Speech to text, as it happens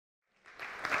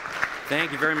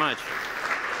Thank you very much.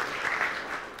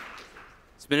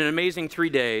 It's been an amazing 3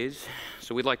 days,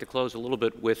 so we'd like to close a little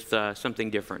bit with something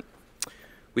different.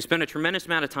 We spent a tremendous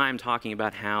amount of time talking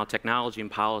about how technology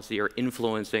and policy are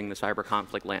influencing the cyber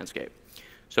conflict landscape.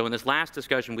 So in this last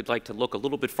discussion, we'd like to look a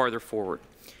little bit farther forward,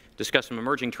 discuss some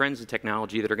emerging trends in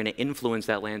technology that are going to influence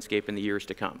that landscape in the years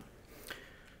to come.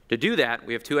 To do that,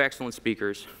 we have two excellent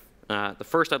speakers. The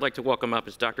first I'd like to welcome up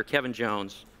is Dr. Kevin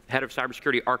Jones, Head of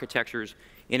Cybersecurity Architectures,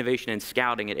 Innovation, and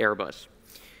Scouting at Airbus.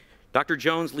 Dr.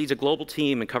 Jones leads a global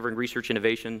team in covering research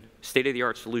innovation,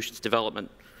 state-of-the-art solutions development,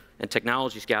 and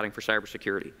technology scouting for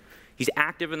cybersecurity. He's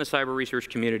active in the cyber research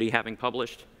community, having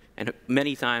published and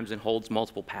many times and holds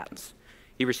multiple patents.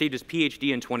 He received his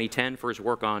PhD in 2010 for his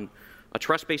work on a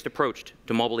trust-based approach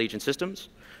to mobile agent systems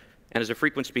and is a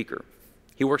frequent speaker.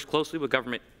 He works closely with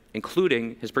government,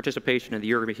 including his participation in the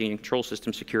European Control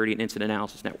System Security and Incident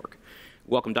Analysis Network.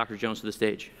 Welcome, Dr. Jones, to the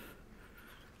stage.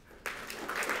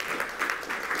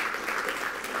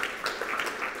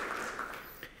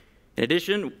 In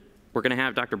addition, we're going to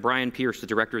have Dr. Brian Pierce, the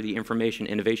Director of the Information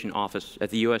Innovation Office at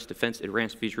the U.S. Defense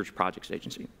Advanced Research Projects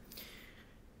Agency.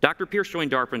 Dr. Pierce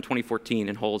joined DARPA in 2014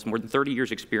 and holds more than 30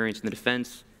 years' experience in the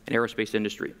defense and aerospace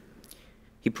industry.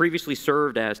 He previously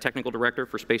served as Technical Director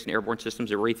for Space and Airborne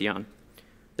Systems at Raytheon,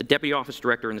 the Deputy Office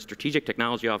Director in the Strategic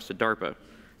Technology Office at DARPA,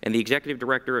 and the Executive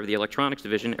Director of the Electronics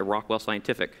Division at Rockwell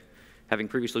Scientific, having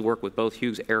previously worked with both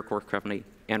Hughes Air Corps Company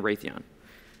and Raytheon.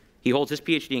 He holds his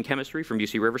PhD in chemistry from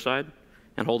UC Riverside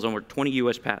and holds over 20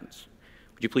 U.S. patents.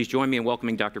 Would you please join me in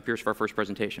welcoming Dr. Pierce for our first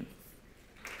presentation?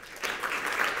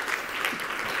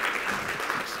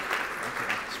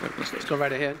 Let's go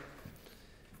right ahead.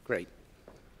 Great.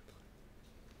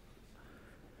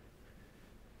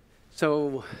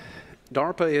 So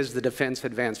DARPA is the Defense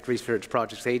Advanced Research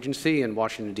Projects Agency in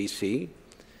Washington, D.C.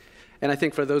 And I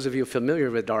think for those of you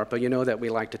familiar with DARPA, you know that we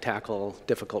like to tackle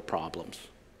difficult problems.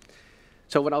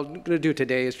 So what I'm going to do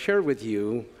today is share with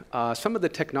you some of the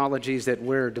technologies that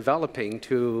we're developing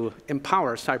to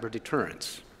empower cyber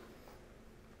deterrence.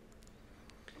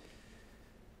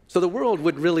 So the world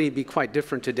would really be quite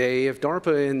different today if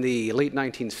DARPA in the late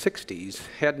 1960s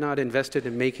had not invested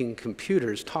in making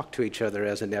computers talk to each other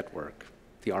as a network,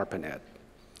 the ARPANET.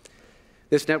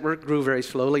 This network grew very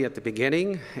slowly at the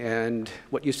beginning, and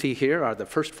what you see here are the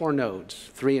first 4 nodes,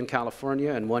 3 in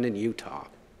California and 1 in Utah.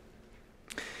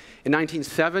 In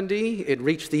 1970, it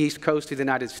reached the East Coast of the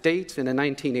United States, and in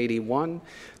 1981,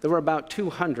 there were about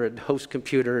 200 host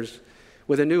computers,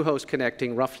 with a new host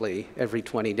connecting roughly every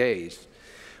 20 days.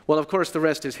 Well, of course, the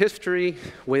rest is history,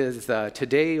 with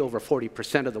today over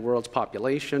 40% of the world's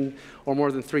population, or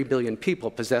more than 3 billion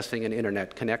people, possessing an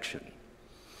internet connection.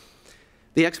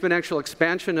 The exponential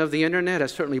expansion of the internet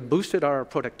has certainly boosted our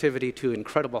productivity to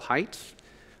incredible heights.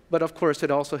 But of course, it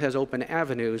also has opened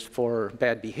avenues for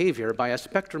bad behavior by a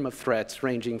spectrum of threats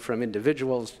ranging from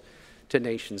individuals to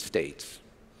nation states.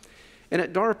 And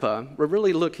at DARPA, we're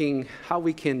really looking how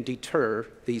we can deter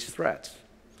these threats.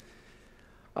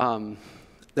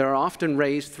 There are often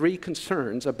raised 3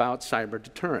 concerns about cyber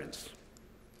deterrence.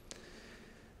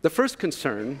 The first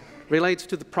concern relates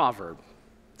to the proverb,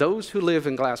 "Those who live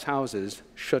in glass houses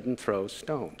shouldn't throw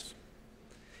stones."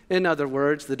 In other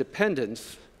words, the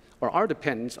dependence or our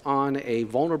dependence on a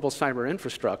vulnerable cyber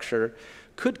infrastructure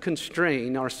could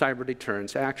constrain our cyber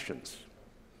deterrence actions.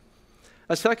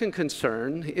 A second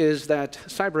concern is that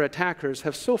cyber attackers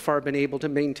have so far been able to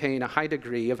maintain a high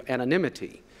degree of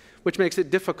anonymity, which makes it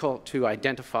difficult to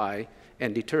identify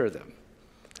and deter them.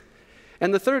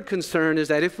 And the third concern is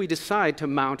that if we decide to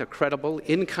mount a credible,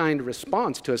 in-kind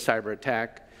response to a cyber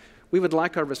attack, we would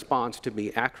like our response to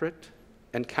be accurate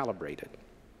and calibrated.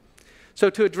 So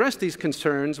to address these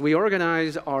concerns, we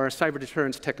organize our cyber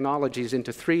deterrence technologies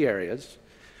into 3 areas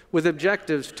with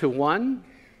objectives to, 1,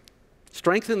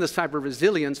 strengthen the cyber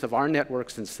resilience of our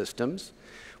networks and systems,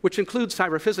 which include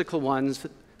cyber physical ones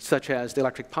such as the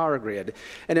electric power grid.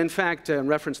 And in fact, in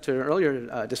reference to an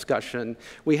earlier discussion,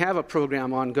 we have a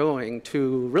program ongoing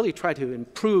to really try to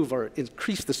improve or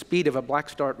increase the speed of a black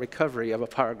start recovery of a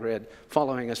power grid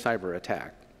following a cyber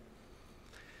attack.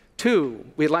 2,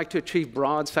 we'd like to achieve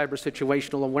broad cyber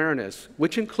situational awareness,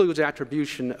 which includes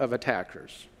attribution of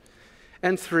attackers.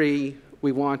 And 3,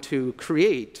 we want to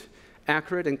create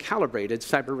accurate and calibrated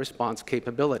cyber response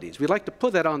capabilities. We'd like to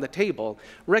put that on the table,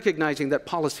 recognizing that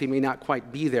policy may not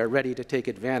quite be there ready to take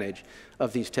advantage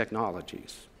of these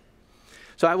technologies.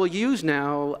 So I will use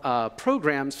now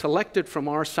programs selected from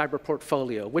our cyber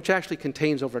portfolio, which actually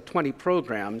contains over 20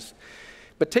 programs.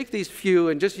 But take these few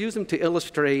and just use them to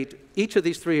illustrate each of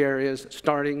these 3 areas,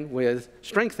 starting with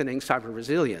strengthening cyber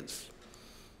resilience.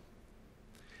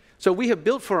 So we have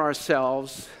built for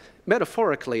ourselves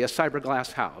metaphorically, a cyber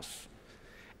glass house,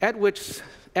 at which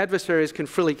adversaries can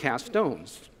freely cast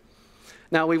stones.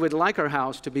 Now, we would like our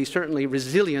house to be certainly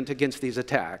resilient against these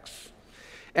attacks,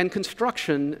 and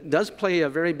construction does play a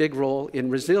very big role in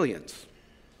resilience.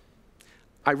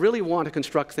 I really want to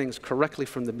construct things correctly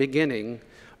from the beginning,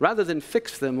 rather than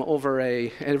fix them over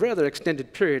a rather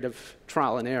extended period of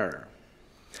trial and error.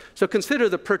 So consider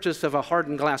the purchase of a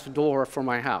hardened glass door for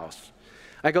my house.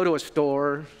 I go to a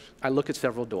store, I look at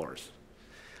several doors.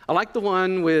 I like the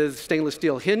one with stainless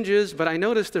steel hinges, but I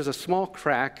notice there's a small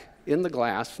crack in the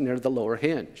glass near the lower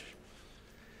hinge.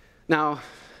 Now,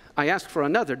 I ask for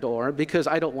another door because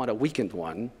I don't want a weakened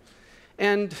one,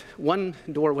 and one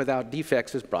door without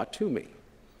defects is brought to me.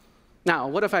 Now,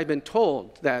 what if I've been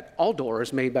told that all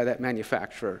doors made by that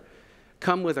manufacturer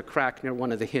come with a crack near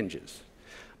one of the hinges,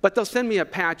 but they'll send me a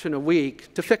patch in a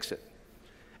week to fix it?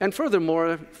 And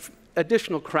furthermore,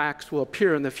 additional cracks will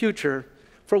appear in the future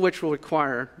for which will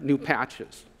require new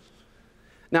patches.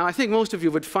 Now, I think most of you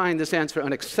would find this answer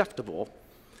unacceptable,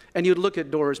 and you'd look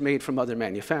at doors made from other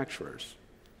manufacturers.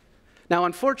 Now,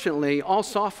 unfortunately, all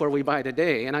software we buy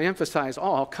today, and I emphasize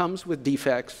all, comes with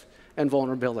defects and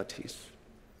vulnerabilities.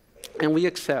 And we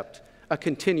accept a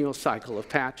continual cycle of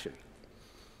patching.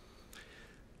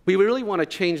 We really want to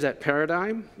change that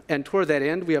paradigm, and toward that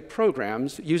end, we have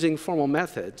programs using formal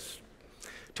methods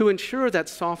to ensure that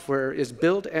software is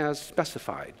built as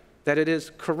specified, that it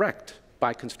is correct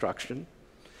by construction.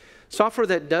 Software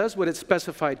that does what it's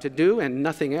specified to do and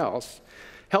nothing else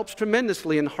helps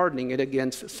tremendously in hardening it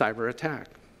against cyber attack.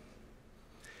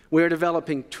 We are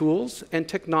developing tools and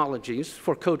technologies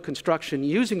for code construction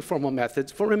using formal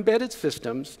methods for embedded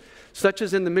systems, such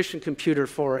as in the mission computer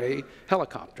for a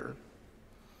helicopter.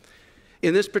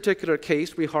 In this particular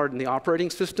case, we hardened the operating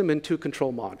system and 2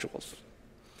 control modules.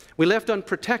 We left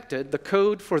unprotected the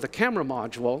code for the camera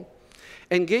module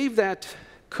and gave that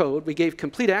code, we gave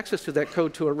complete access to that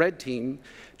code to a red team,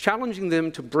 challenging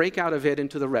them to break out of it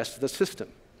into the rest of the system.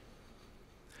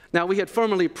 Now, we had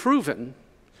formally proven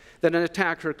that an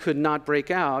attacker could not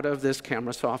break out of this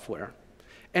camera software.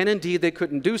 And indeed, they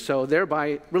couldn't do so,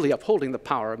 thereby really upholding the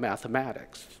power of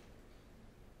mathematics.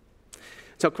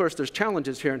 So, of course, there's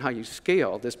challenges here in how you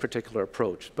scale this particular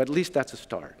approach, but at least that's a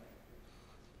start.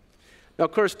 Now,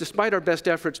 of course, despite our best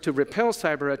efforts to repel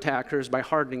cyber attackers by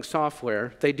hardening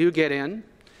software, they do get in,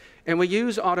 and we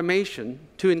use automation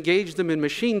to engage them in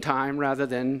machine time rather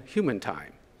than human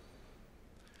time.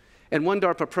 And one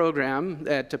DARPA program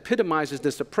that epitomizes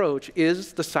this approach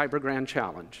is the Cyber Grand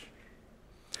Challenge,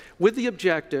 with the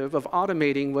objective of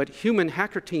automating what human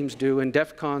hacker teams do in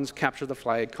DEF CON's Capture the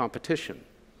Flag competition.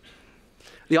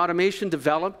 The automation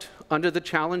developed under the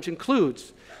challenge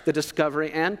includes the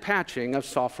discovery and patching of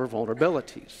software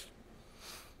vulnerabilities.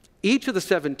 Each of the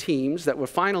 7 teams that were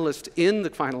finalists in the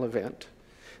final event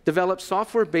developed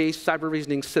software-based cyber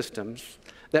reasoning systems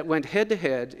that went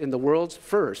head-to-head in the world's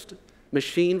first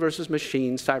machine versus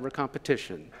machine cyber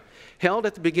competition, held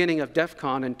at the beginning of DEF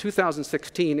CON in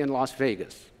 2016 in Las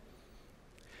Vegas.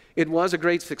 It was a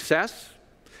great success.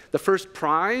 The first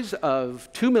prize of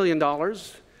 $2 million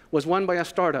was won by a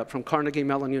startup from Carnegie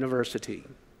Mellon University.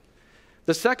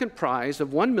 The second prize of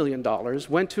 $1 million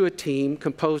went to a team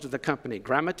composed of the company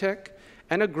Grammatech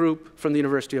and a group from the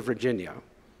University of Virginia.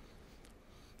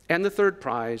 And the third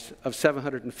prize of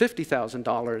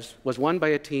 $750,000 was won by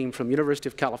a team from University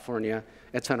of California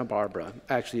at Santa Barbara,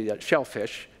 actually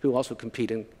Shellfish, who also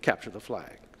compete in Capture the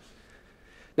Flag.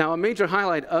 Now, a major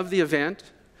highlight of the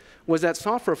event was that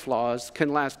software flaws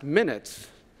can last minutes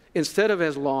instead of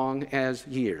as long as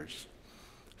years.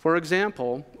 For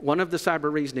example, one of the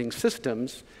cyber reasoning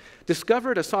systems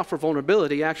discovered a software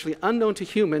vulnerability actually unknown to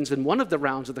humans in one of the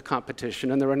rounds of the competition,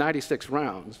 and there were 96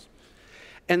 rounds.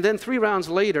 And then 3 rounds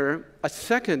later, a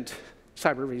second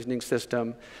cyber reasoning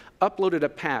system uploaded a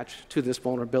patch to this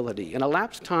vulnerability in a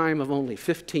lapse time of only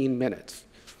 15 minutes.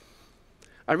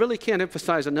 I really can't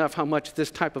emphasize enough how much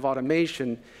this type of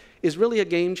automation is really a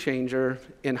game changer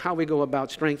in how we go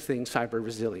about strengthening cyber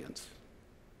resilience.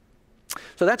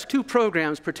 So that's 2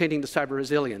 programs pertaining to cyber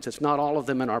resilience. It's not all of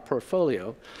them in our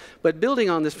portfolio. But building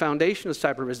on this foundation of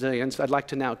cyber resilience, I'd like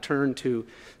to now turn to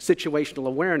situational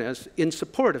awareness in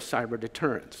support of cyber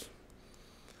deterrence.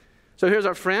 So here's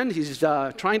our friend. He's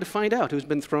trying to find out who's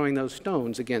been throwing those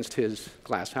stones against his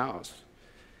glass house.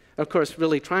 Of course,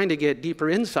 really trying to get deeper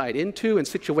insight into and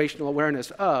situational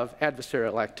awareness of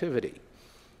adversarial activity.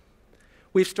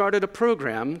 We've started a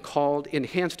program called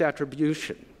Enhanced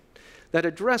Attribution that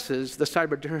addresses the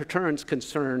cyber deterrence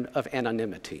concern of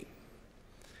anonymity.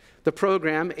 The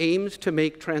program aims to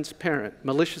make transparent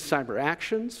malicious cyber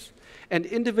actions and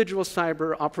individual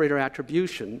cyber operator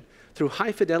attribution through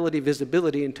high-fidelity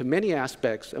visibility into many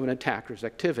aspects of an attacker's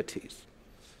activities.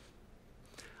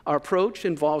 Our approach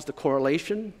involves the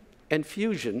correlation and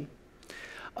fusion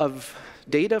of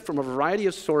data from a variety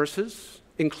of sources,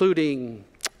 including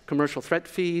commercial threat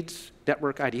feeds,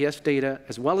 network IDS data,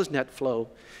 as well as net flow,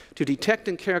 to detect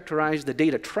and characterize the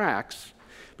data tracks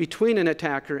between an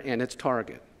attacker and its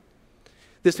target.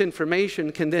 This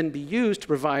information can then be used to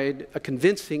provide a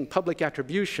convincing public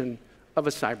attribution of a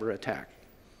cyber attack.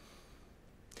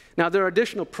 Now, there are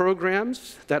additional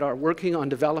programs that are working on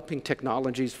developing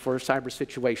technologies for cyber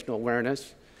situational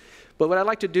awareness. But what I'd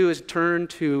like to do is turn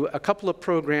to a couple of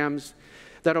programs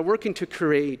that are working to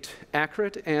create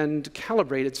accurate and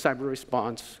calibrated cyber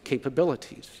response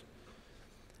capabilities.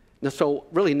 Now, so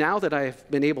really, now that I've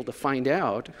been able to find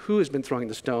out who has been throwing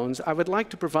the stones, I would like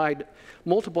to provide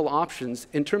multiple options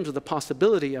in terms of the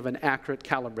possibility of an accurate,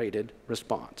 calibrated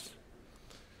response.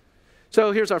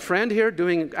 So here's our friend here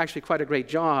doing actually quite a great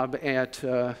job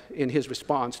in his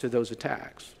response to those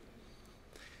attacks.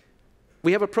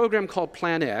 We have a program called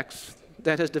Plan X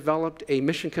that has developed a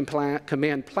mission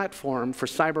command platform for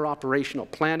cyber operational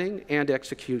planning and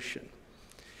execution.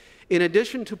 In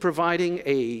addition to providing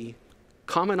a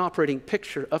common operating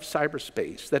picture of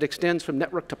cyberspace that extends from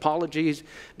network topologies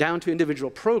down to individual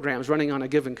programs running on a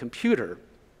given computer,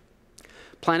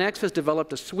 Plan X has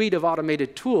developed a suite of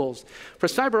automated tools for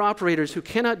cyber operators who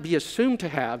cannot be assumed to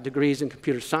have degrees in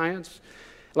computer science,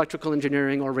 electrical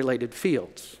engineering, or related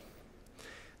fields.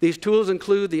 These tools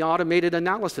include the automated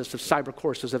analysis of cyber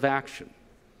courses of action.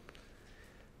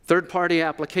 Third-party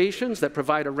applications that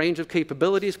provide a range of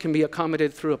capabilities can be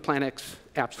accommodated through a Plan X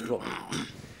app store.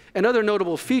 And other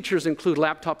notable features include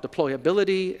laptop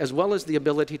deployability, as well as the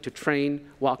ability to train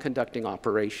while conducting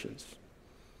operations.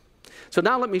 So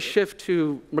now let me shift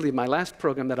to really my last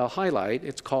program that I'll highlight.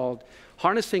 It's called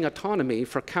Harnessing Autonomy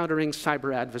for Countering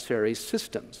Cyber Adversary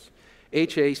Systems,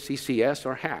 HACCS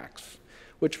or HACS,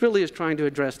 which really is trying to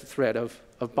address the threat of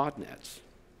botnets.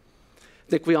 I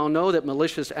think we all know that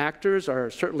malicious actors are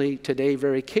certainly today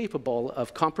very capable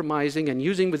of compromising and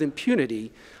using with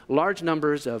impunity large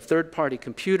numbers of third-party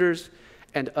computers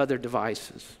and other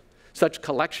devices. Such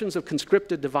collections of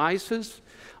conscripted devices,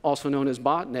 also known as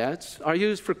botnets, are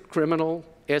used for criminal,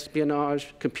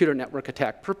 espionage, computer network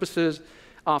attack purposes,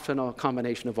 often a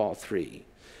combination of all three.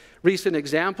 Recent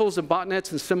examples of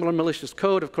botnets and similar malicious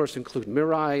code, of course, include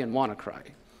Mirai and WannaCry.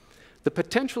 The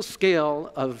potential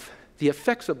scale of the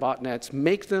effects of botnets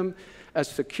make them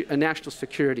a national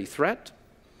security threat.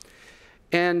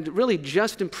 And really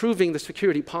just improving the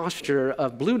security posture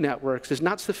of blue networks is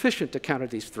not sufficient to counter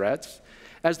these threats,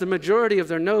 as the majority of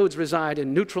their nodes reside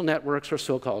in neutral networks or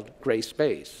so-called gray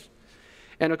space.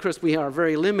 And of course, we are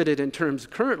very limited in terms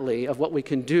currently of what we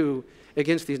can do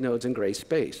against these nodes in gray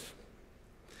space.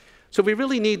 So we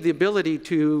really need the ability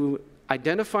to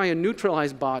identify and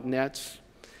neutralize botnets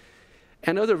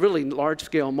and other really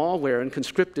large-scale malware and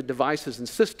conscripted devices and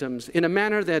systems in a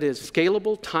manner that is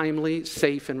scalable, timely,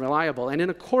 safe, and reliable, and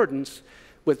in accordance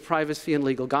with privacy and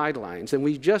legal guidelines. And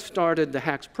we just started the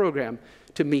HACS program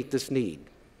to meet this need.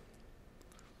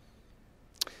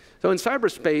 So in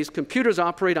cyberspace, computers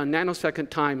operate on nanosecond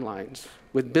timelines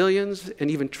with billions and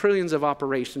even trillions of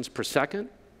operations per second.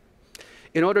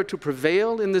 In order to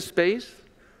prevail in this space,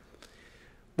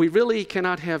 we really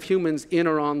cannot have humans in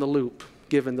or on the loop,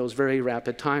 given those very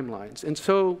rapid timelines. And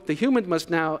so the human must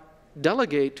now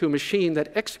delegate to a machine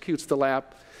that executes the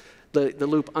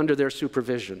loop under their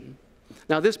supervision.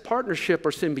 Now, this partnership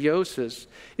or symbiosis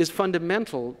is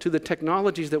fundamental to the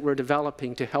technologies that we're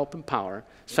developing to help empower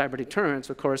cyber deterrence,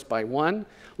 of course, by one,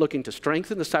 looking to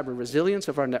strengthen the cyber resilience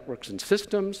of our networks and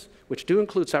systems, which do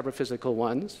include cyber physical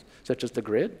ones, such as the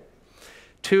grid.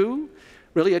 Two,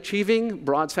 really achieving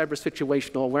broad cyber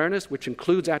situational awareness, which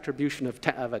includes attribution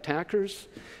of attackers.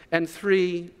 And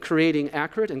three, creating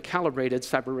accurate and calibrated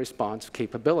cyber response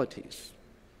capabilities.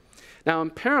 Now,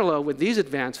 in parallel with these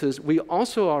advances, we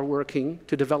also are working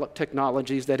to develop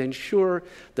technologies that ensure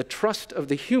the trust of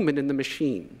the human in the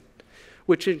machine,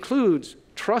 which includes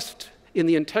trust in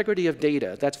the integrity of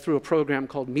data. That's through a program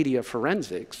called Media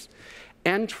Forensics,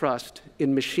 and trust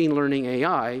in machine learning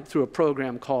AI through a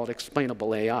program called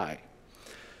Explainable AI.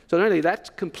 So really,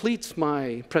 that completes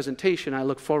my presentation. I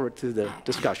look forward to the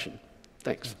discussion.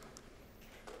 Thanks.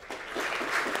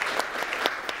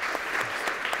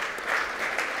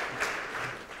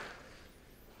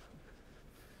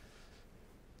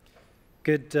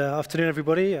 Good afternoon,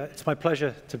 everybody. It's my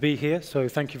pleasure to be here, so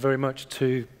thank you very much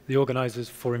to the organizers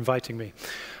for inviting me.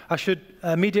 I should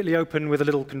immediately open with a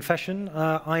little confession.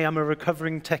 I am a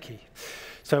recovering techie.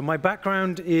 So my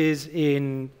background is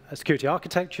in security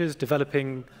architectures,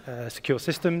 developing secure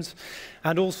systems,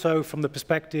 and also from the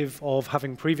perspective of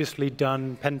having previously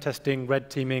done pen testing, red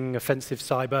teaming, offensive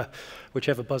cyber,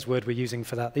 whichever buzzword we're using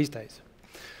for that these days.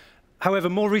 However,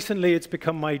 more recently, it's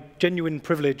become my genuine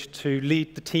privilege to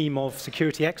lead the team of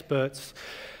security experts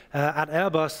at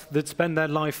Airbus that spend their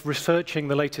life researching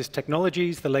the latest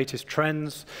technologies, the latest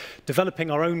trends,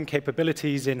 developing our own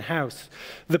capabilities in-house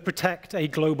that protect a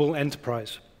global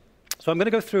enterprise. So I'm going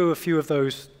to go through a few of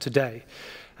those today.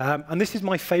 And this is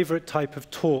my favorite type of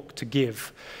talk to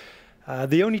give.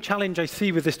 The only challenge I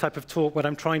see with this type of talk when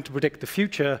I'm trying to predict the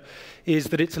future is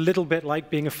that it's a little bit like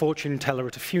being a fortune teller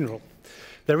at a funeral.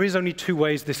 There is only two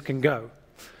ways this can go.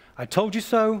 I told you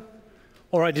so,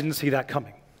 or I didn't see that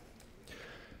coming.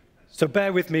 So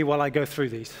bear with me while I go through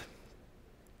these.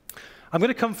 I'm going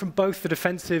to come from both the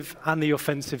defensive and the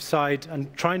offensive side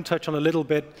and try and touch on a little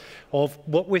bit of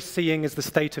what we're seeing as the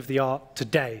state of the art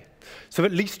today. So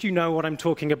at least you know what I'm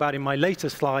talking about in my later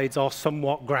slides are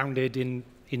somewhat grounded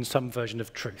in some version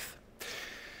of truth.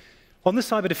 On the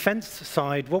cyber defense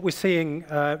side, what we're seeing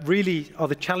really are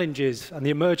the challenges and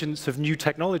the emergence of new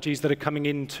technologies that are coming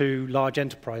into large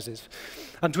enterprises.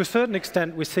 And to a certain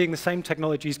extent, we're seeing the same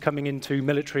technologies coming into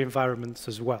military environments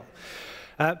as well.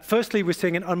 Firstly, we're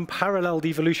seeing an unparalleled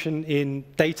evolution in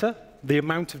data, the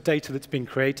amount of data that's being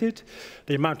created,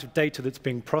 the amount of data that's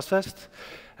being processed,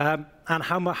 and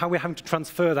how we're having to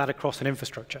transfer that across an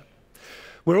infrastructure.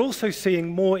 We're also seeing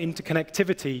more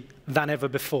interconnectivity than ever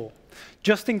before.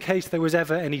 Just in case there was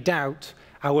ever any doubt,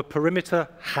 our perimeter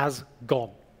has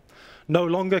gone. No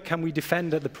longer can we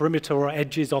defend at the perimeter or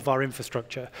edges of our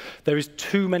infrastructure. There is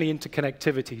too many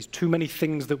interconnectivities, too many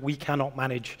things that we cannot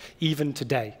manage even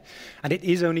today. And it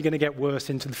is only going to get worse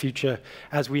into the future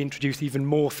as we introduce even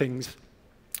more things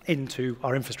into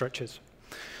our infrastructures.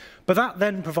 But that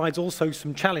then provides also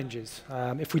some challenges.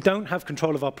 If we don't have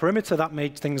control of our perimeter, that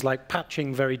makes things like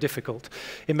patching very difficult.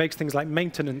 It makes things like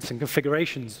maintenance and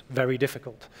configurations very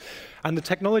difficult. And the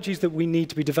technologies that we need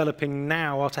to be developing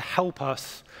now are to help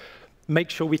us make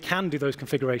sure we can do those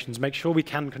configurations, make sure we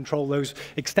can control those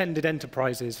extended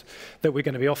enterprises that we're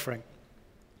going to be offering.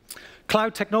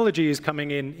 Cloud technology is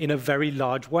coming in a very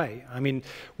large way. I mean,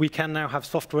 we can now have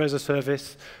software as a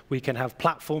service. We can have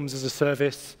platforms as a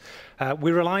service.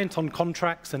 We're reliant on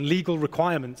contracts and legal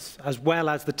requirements, as well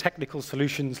as the technical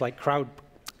solutions like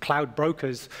cloud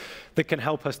brokers that can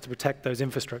help us to protect those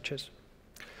infrastructures.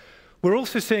 We're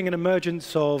also seeing an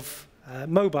emergence of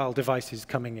mobile devices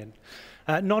coming in.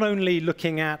 Not only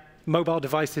looking at mobile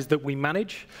devices that we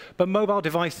manage, but mobile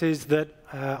devices that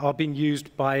are being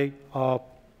used by our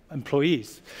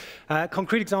employees.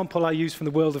 Concrete example I use from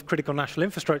the world of critical national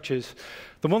infrastructures,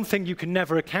 the one thing you can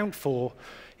never account for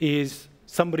is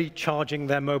somebody charging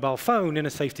their mobile phone in a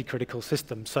safety critical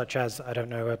system, such as, I don't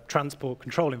know, a transport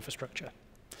control infrastructure.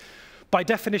 By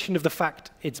definition of the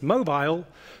fact it's mobile,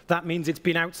 that means it's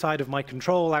been outside of my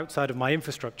control, outside of my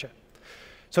infrastructure.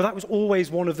 So that was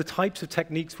always one of the types of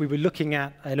techniques we were looking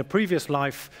at in a previous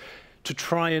life to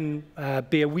try and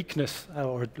be a weakness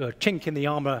or a chink in the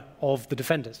armor of the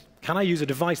defenders. Can I use a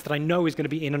device that I know is going to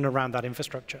be in and around that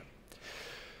infrastructure?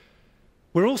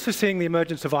 We're also seeing the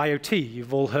emergence of IoT.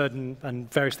 You've all heard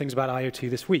and various things about IoT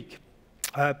this week,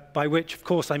 by which, of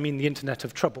course, I mean the Internet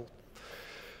of Trouble.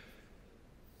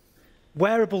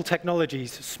 Wearable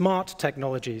technologies, smart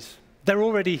technologies, they're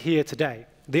already here today.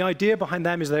 The idea behind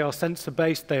them is they are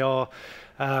sensor-based, they are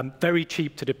very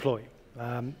cheap to deploy.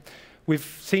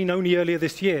 We've seen only earlier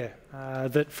this year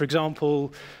that, for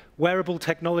example, wearable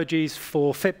technologies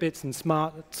for Fitbits and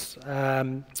smart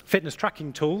fitness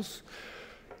tracking tools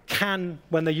can,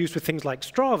 when they're used with things like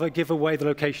Strava, give away the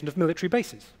location of military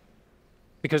bases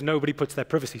because nobody puts their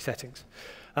privacy settings.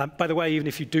 By the way, even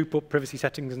if you do put privacy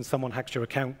settings and someone hacks your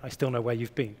account, I still know where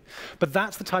you've been. But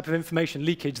that's the type of information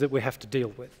leakage that we have to deal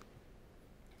with.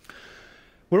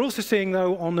 We're also seeing,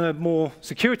 though, on a more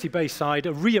security-based side,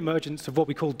 a re-emergence of what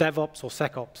we call DevOps or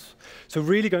SecOps. So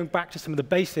really going back to some of the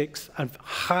basics of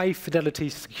high-fidelity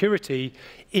security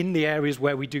in the areas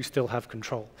where we do still have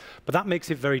control. But that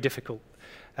makes it very difficult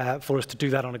for us to do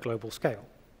that on a global scale.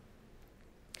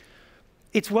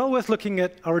 It's well worth looking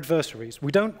at our adversaries.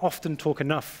 We don't often talk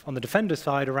enough on the defender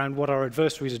side around what our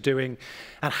adversaries are doing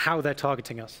and how they're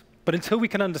targeting us. But until we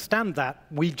can understand that,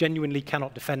 we genuinely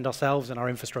cannot defend ourselves and our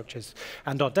infrastructures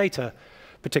and our data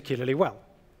particularly well.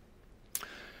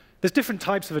 There's different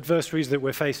types of adversaries that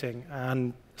we're facing,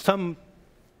 and some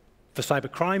for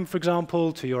cybercrime, for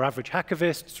example, to your average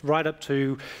hackivists, right up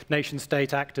to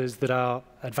nation-state actors that are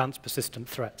advanced persistent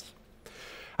threats.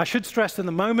 I should stress in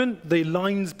the moment, the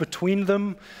lines between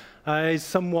them is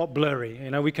somewhat blurry.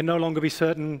 You know, we can no longer be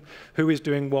certain who is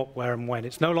doing what, where, and when.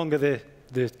 It's no longer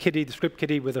the kiddie, the script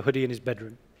kiddie with a hoodie in his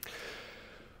bedroom.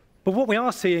 But what we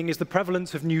are seeing is the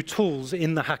prevalence of new tools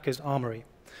in the hacker's armory.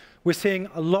 We're seeing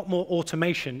a lot more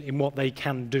automation in what they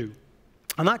can do.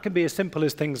 And that can be as simple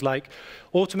as things like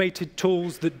automated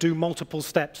tools that do multiple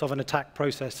steps of an attack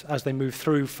process as they move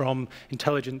through from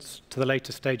intelligence to the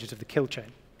later stages of the kill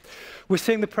chain. We're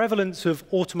seeing the prevalence of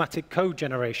automatic code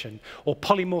generation or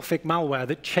polymorphic malware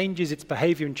that changes its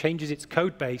behavior and changes its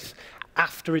code base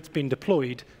after it's been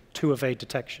deployed to evade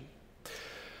detection.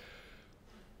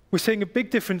 We're seeing a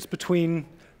big difference between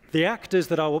the actors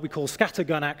that are what we call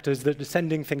scattergun actors that are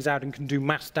sending things out and can do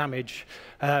mass damage,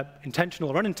 intentional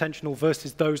or unintentional,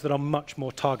 versus those that are much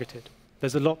more targeted.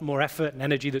 There's a lot more effort and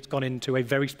energy that's gone into a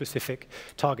very specific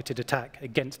targeted attack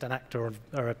against an actor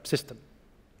or a system.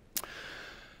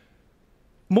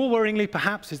 More worryingly,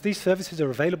 perhaps, is these services are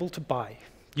available to buy.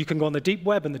 You can go on the deep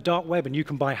web and the dark web and you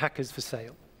can buy hackers for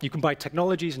sale. You can buy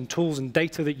technologies and tools and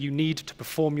data that you need to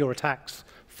perform your attacks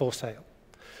for sale.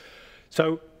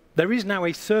 So there is now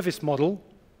a service model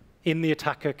in the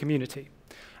attacker community.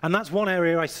 And that's one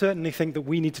area I certainly think that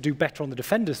we need to do better on the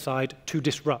defender's side to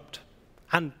disrupt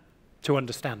and to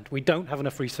understand. We don't have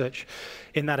enough research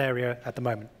in that area at the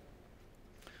moment.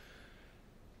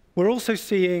 We're also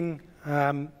seeing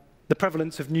the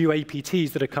prevalence of new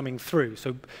APTs that are coming through.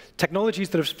 So technologies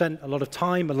that have spent a lot of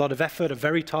time, a lot of effort, are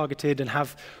very targeted and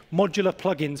have modular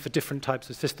plugins for different types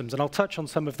of systems. And I'll touch on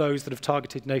some of those that have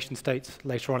targeted nation states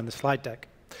later on in the slide deck.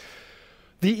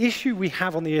 The issue we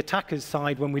have on the attacker's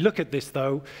side when we look at this,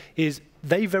 though, is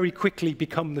they very quickly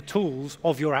become the tools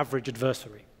of your average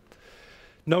adversary.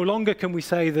 No longer can we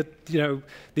say that, you know,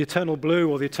 the Eternal Blue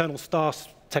or the Eternal Star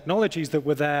technologies that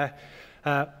were there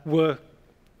were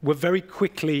very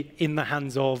quickly in the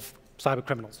hands of cyber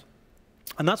criminals.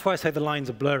 And that's why I say the lines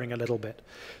are blurring a little bit.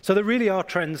 So there really are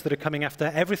trends that are coming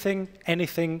after everything,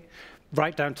 anything,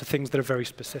 right down to things that are very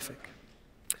specific.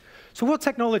 So what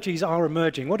technologies are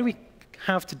emerging? What do we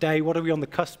have today? What are we on the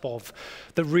cusp of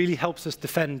that really helps us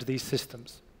defend these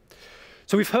systems?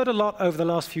 So we've heard a lot over the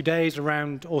last few days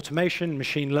around automation,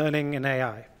 machine learning, and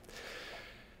AI.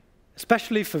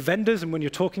 Especially for vendors and when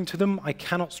you're talking to them, I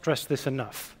cannot stress this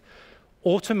enough.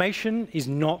 Automation is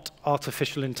not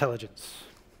artificial intelligence.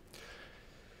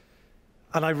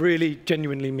 And I really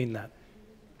genuinely mean that.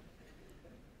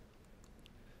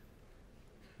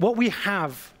 What we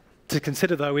have to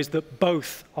consider, though, is that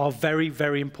both are very,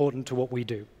 very important to what we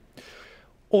do.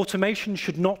 Automation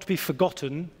should not be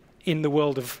forgotten in the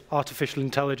world of artificial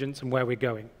intelligence and where we're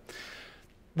going.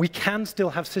 We can still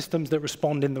have systems that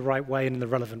respond in the right way and in the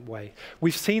relevant way.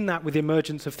 We've seen that with the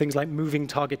emergence of things like moving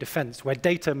target defense, where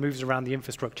data moves around the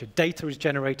infrastructure. Data is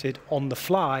generated on the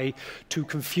fly to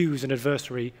confuse an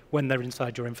adversary when they're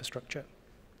inside your infrastructure.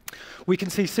 We can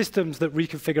see systems that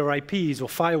reconfigure IPs or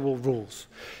firewall rules.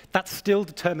 That's still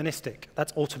deterministic.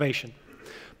 That's automation.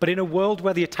 But in a world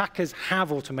where the attackers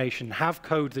have automation, have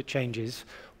code that changes,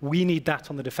 we need that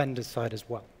on the defender's side as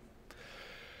well.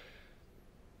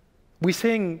 We're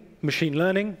seeing machine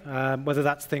learning, whether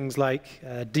that's things like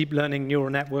deep learning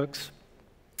neural networks,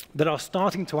 that are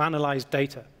starting to analyze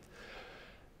data.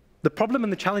 The problem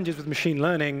and the challenges with machine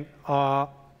learning are,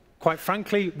 quite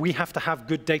frankly, we have to have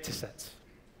good data sets.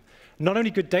 Not only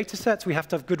good data sets, we have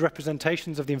to have good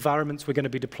representations of the environments we're going to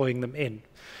be deploying them in.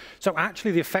 So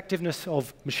actually, the effectiveness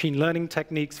of machine learning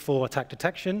techniques for attack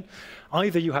detection,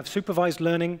 either you have supervised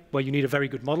learning, where you need a very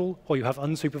good model, or you have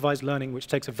unsupervised learning, which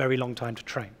takes a very long time to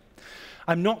train.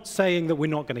 I'm not saying that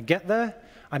we're not going to get there.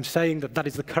 I'm saying that that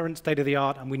is the current state of the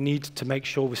art, and we need to make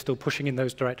sure we're still pushing in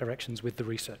those direct directions with the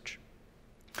research.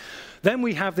 Then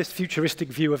we have this futuristic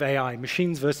view of AI,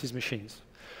 machines versus machines.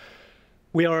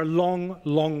 We are a long,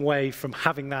 long way from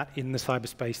having that in the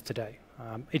cyberspace today.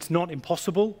 It's not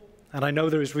impossible, and I know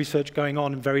there is research going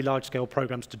on in very large-scale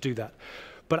programs to do that.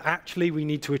 But actually, we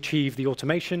need to achieve the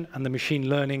automation and the machine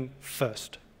learning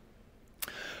first.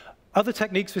 Other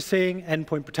techniques we're seeing,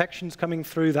 endpoint protections coming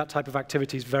through, that type of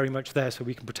activity is very much there so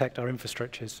we can protect our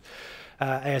infrastructures.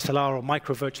 ASLR or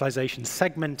micro-virtualization,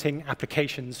 segmenting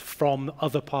applications from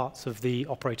other parts of the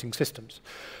operating systems.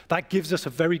 That gives us a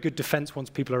very good defense once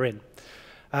people are in.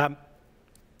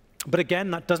 But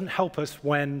again, that doesn't help us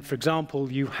when, for example,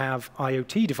 you have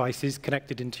IoT devices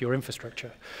connected into your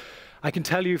infrastructure. I can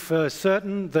tell you for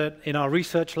certain that in our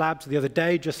research labs the other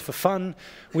day, just for fun,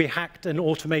 we hacked an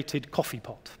automated coffee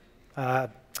pot,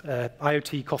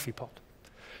 IoT coffee pot.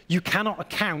 You cannot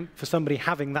account for somebody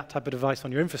having that type of device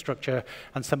on your infrastructure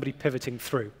and somebody pivoting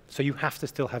through. So you have to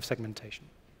still have segmentation.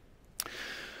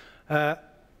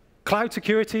 Cloud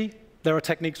security, there are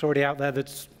techniques already out there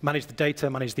that manage the data,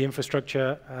 manage the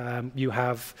infrastructure. You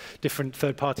have different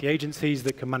third-party agencies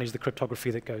that can manage the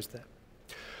cryptography that goes there.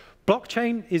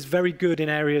 Blockchain is very good in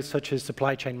areas such as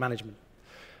supply chain management.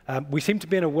 We seem to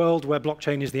be in a world where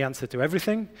blockchain is the answer to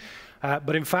everything,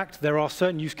 but in fact, there are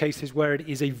certain use cases where it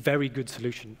is a very good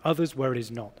solution, others where it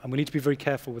is not, and we need to be very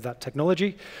careful with that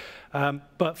technology.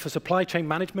 But for supply chain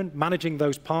management, managing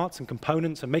those parts and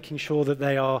components and making sure that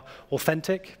they are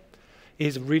authentic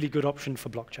is a really good option for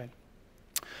blockchain.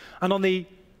 And on the,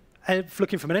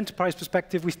 looking from an enterprise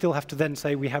perspective, we still have to then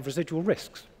say we have residual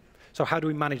risks. So how do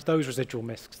we manage those residual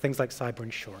risks, things like cyber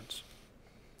insurance?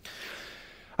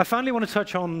 I finally want to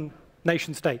touch on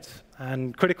nation states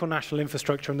and critical national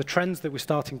infrastructure and the trends that we're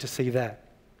starting to see there.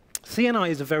 CNI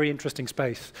is a very interesting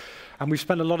space, and we've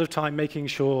spent a lot of time making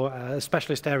sure,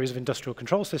 specialist areas of industrial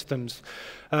control systems,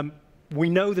 we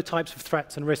know the types of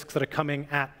threats and risks that are coming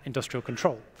at industrial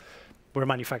control. We're a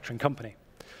manufacturing company.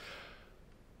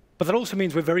 But that also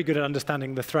means we're very good at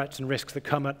understanding the threats and risks that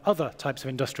come at other types of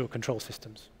industrial control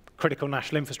systems, critical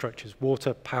national infrastructures,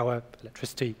 water, power,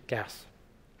 electricity, gas,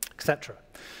 etc.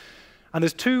 And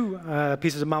there's two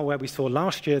pieces of malware we saw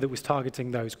last year that was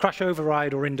targeting those. Crash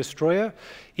Override or In-Destroyer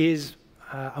is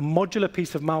a modular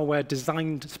piece of malware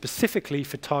designed specifically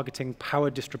for targeting power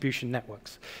distribution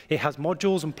networks. It has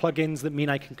modules and plugins that mean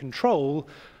I can control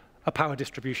a power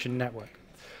distribution network.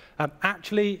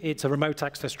 Actually, it's a remote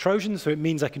access Trojan, so it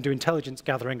means I can do intelligence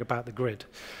gathering about the grid.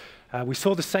 We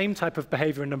saw the same type of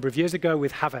behavior a number of years ago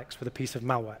with Havex with a piece of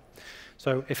malware.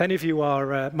 So if any of you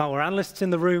are malware analysts in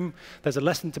the room, there's a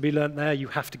lesson to be learned there. You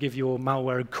have to give your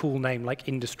malware a cool name like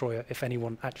In-Destroyer if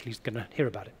anyone actually is going to hear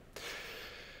about it.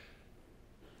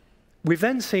 We've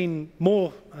then seen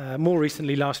more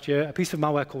recently last year a piece of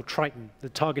malware called Triton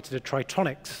that targeted a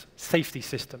Tritronics safety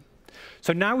system.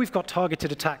 So now we've got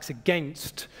targeted attacks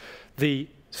against the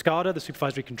SCADA, the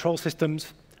supervisory control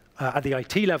systems, at the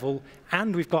IT level,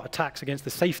 and we've got attacks against the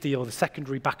safety or the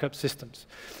secondary backup systems.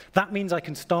 That means I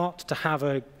can start to have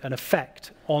an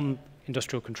effect on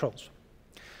industrial controls.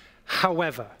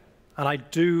 However, and I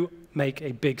do make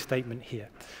a big statement here,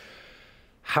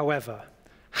 however,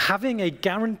 having a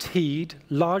guaranteed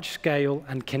large-scale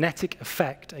and kinetic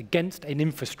effect against an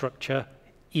infrastructure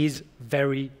is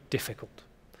very difficult.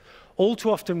 All too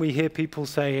often we hear people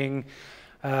saying,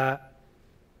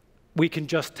 we can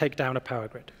just take down a power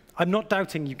grid. I'm not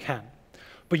doubting you can,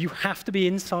 but you have to be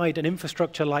inside an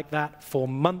infrastructure like that for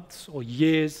months or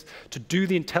years to do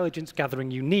the intelligence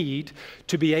gathering you need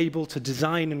to be able to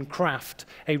design and craft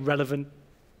a relevant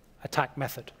attack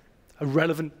method, a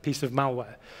relevant piece of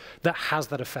malware that has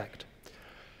that effect.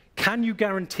 Can you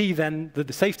guarantee then that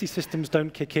the safety systems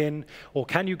don't kick in, or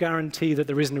can you guarantee that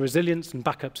there isn't a resilience and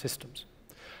backup systems?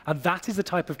 And that is the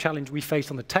type of challenge we face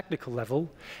on the technical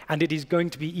level, and it is going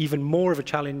to be even more of a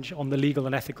challenge on the legal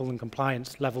and ethical and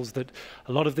compliance levels that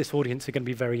a lot of this audience are going to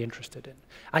be very interested in.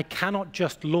 I cannot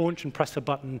just launch and press a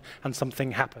button and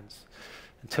something happens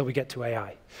until we get to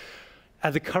AI.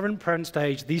 At the current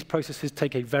stage, these processes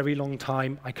take a very long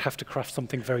time. I have to craft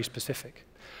something very specific.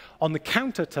 On the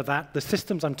counter to that, the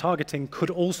systems I'm targeting could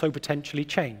also potentially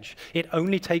change. It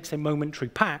only takes a momentary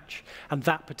patch, and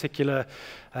that particular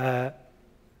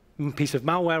piece of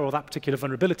malware or that particular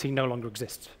vulnerability no longer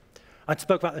exists. I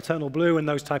spoke about Eternal Blue and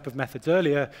those type of methods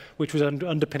earlier, which was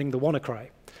underpinning the WannaCry.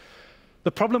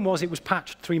 The problem was it was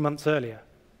patched 3 months earlier.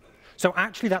 So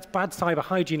actually that's bad cyber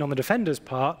hygiene on the defender's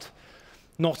part,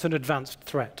 not an advanced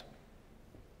threat.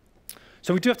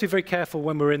 So we do have to be very careful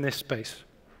when we're in this space.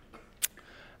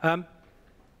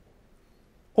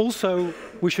 Also,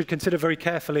 we should consider very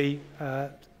carefully,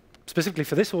 specifically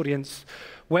for this audience,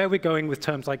 where we're going with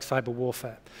terms like cyber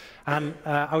warfare. And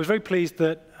I was very pleased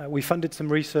that we funded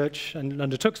some research and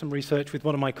undertook some research with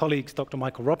one of my colleagues, Dr.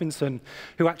 Michael Robinson,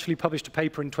 who actually published a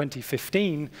paper in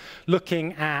 2015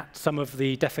 looking at some of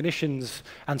the definitions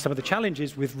and some of the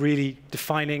challenges with really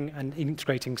defining and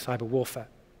integrating cyber warfare.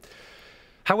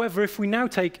 However, if we now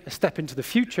take a step into the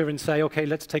future and say, OK,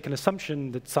 let's take an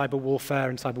assumption that cyber warfare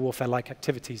and cyber warfare-like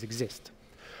activities exist,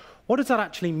 what does that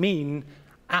actually mean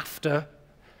after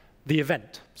the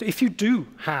event? So if you do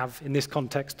have, in this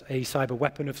context, a cyber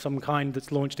weapon of some kind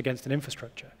that's launched against an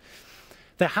infrastructure,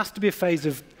 there has to be a phase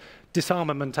of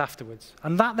disarmament afterwards.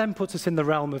 And that then puts us in the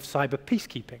realm of cyber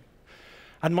peacekeeping.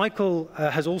 And Michael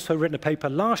has also written a paper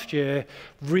last year,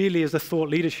 really as a thought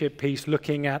leadership piece,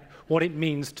 looking at what it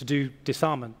means to do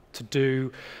disarmament, to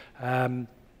do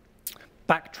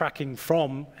backtracking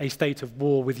from a state of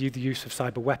war with the use of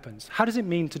cyber weapons. How does it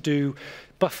mean to do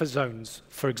buffer zones,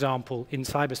 for example, in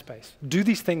cyberspace? Do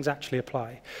these things actually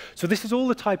apply? So this is all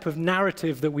the type of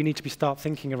narrative that we need to start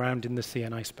thinking around in the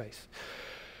CNI space.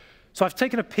 So I've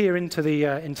taken a peer into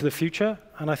the future,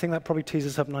 and I think that probably tees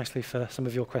us up nicely for some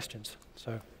of your questions.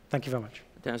 So thank you very much.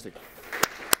 Fantastic.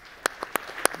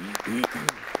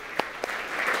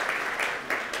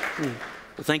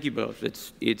 Well, thank you both.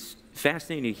 It's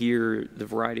fascinating to hear the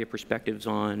variety of perspectives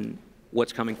on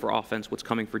what's coming for offense, what's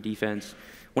coming for defense.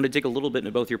 I want to dig a little bit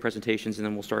into both your presentations, and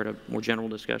then we'll start a more general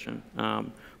discussion.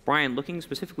 Brian, looking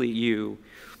specifically at you,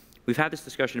 we've had this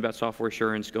discussion about software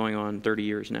assurance going on 30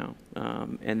 years now,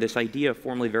 and this idea of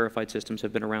formally verified systems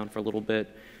have been around for a little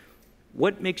bit.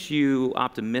 What makes you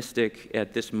optimistic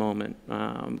at this moment?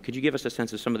 Could you give us a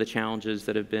sense of some of the challenges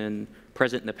that have been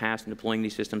present in the past in deploying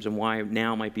these systems and why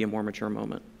now might be a more mature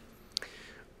moment?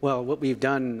 Well, what we've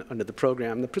done under the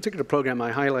program, the particular program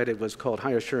I highlighted was called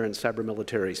High Assurance Cyber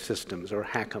Military Systems, or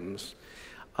HACMS.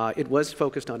 It was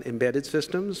focused on embedded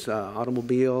systems,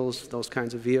 automobiles, those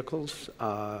kinds of vehicles,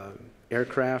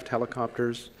 aircraft,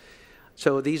 helicopters.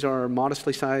 So these are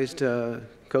modestly sized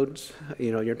codes.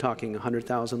 You know, you're talking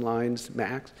 100,000 lines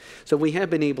max. So we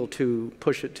have been able to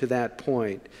push it to that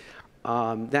point.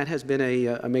 That has been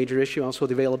a major issue. Also,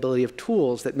 the availability of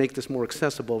tools that make this more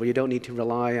accessible, where you don't need to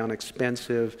rely on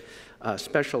expensive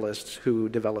specialists who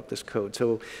develop this code.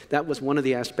 So that was one of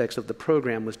the aspects of the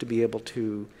program, was to be able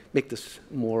to make this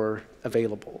more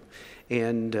available.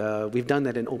 And we've done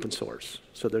that in open source.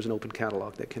 So there's an open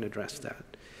catalog that can address that.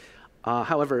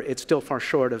 However, it's still far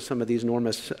short of some of these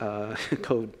enormous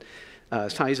code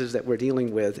sizes that we're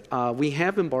dealing with. We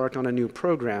have embarked on a new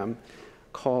program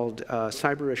called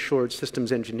Cyber Assured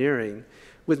Systems Engineering,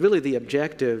 with really the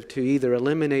objective to either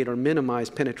eliminate or minimize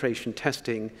penetration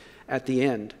testing at the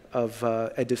end of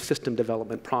a system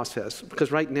development process.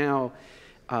 Because right now,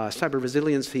 cyber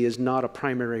resiliency is not a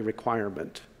primary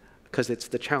requirement, because it's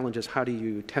the challenge is how do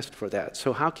you test for that?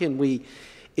 So how can we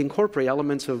incorporate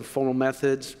elements of formal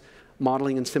methods,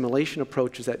 modeling and simulation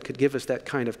approaches that could give us that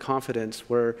kind of confidence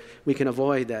where we can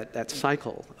avoid that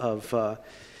cycle of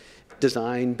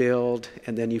design, build,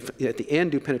 and then you, at the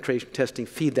end, do penetration testing,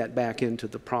 feed that back into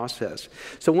the process.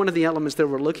 So one of the elements that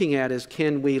we're looking at is,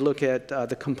 can we look at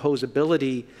the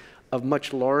composability of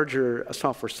much larger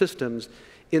software systems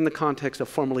in the context of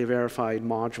formally verified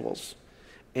modules?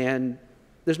 And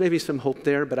there's maybe some hope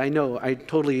there, but I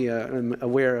totally am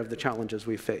aware of the challenges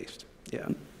we've faced. Yeah.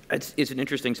 It's an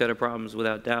interesting set of problems,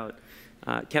 without doubt.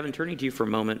 Kevin, turning to you for a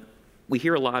moment, we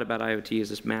hear a lot about IoT as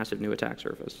this massive new attack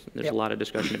surface. There's a lot of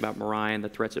discussion about Mirai and the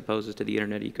threats it poses to the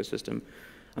internet ecosystem.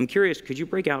 I'm curious, could you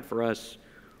break out for us,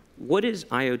 what does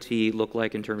IoT look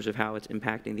like in terms of how it's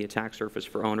impacting the attack surface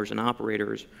for owners and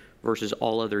operators versus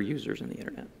all other users in the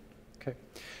internet? Okay.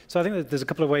 So I think that there's a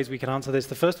couple of ways we can answer this.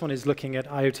 The first one is looking at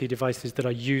IoT devices that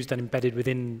are used and embedded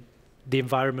within the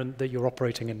environment that you're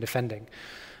operating and defending.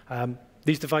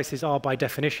 These devices are, by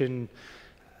definition,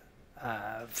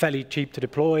 fairly cheap to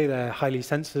deploy. They're highly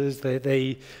sensors.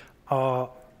 They are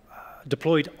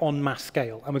deployed on mass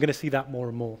scale, and we're going to see that more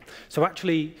and more. So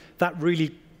actually, that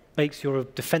really makes your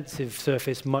defensive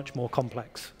surface much more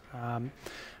complex.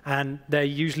 And they're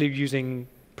usually using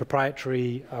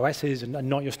proprietary OSs and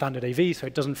not your standard AV, so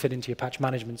it doesn't fit into your patch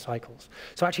management cycles.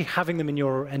 So actually having them in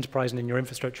your enterprise and in your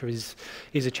infrastructure is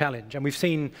a challenge. And we've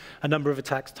seen a number of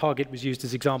attacks. Target was used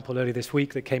as an example earlier this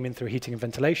week that came in through heating and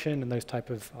ventilation and those type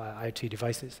of IoT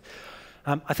devices.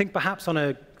 I think perhaps on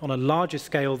a larger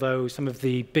scale, though, some of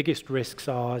the biggest risks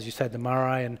are, as you said, the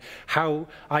Mirai and how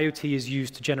IoT is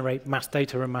used to generate mass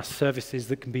data and mass services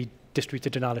that can be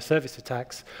distributed denial of service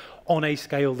attacks on a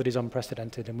scale that is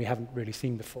unprecedented and we haven't really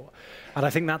seen before. And I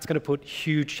think that's going to put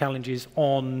huge challenges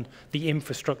on the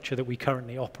infrastructure that we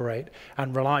currently operate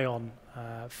and rely on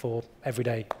for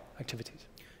everyday activities.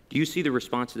 Do you see the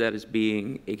response to that as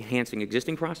being enhancing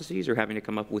existing processes or having to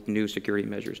come up with new security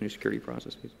measures, new security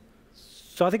processes?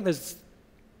 So I think there's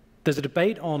a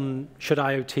debate on should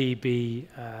IoT be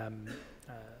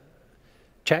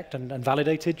checked and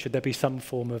validated? Should there be some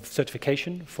form of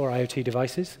certification for IoT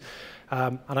devices?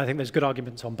 And I think there's good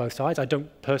arguments on both sides. I don't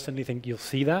personally think you'll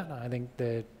see that. I think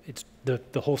the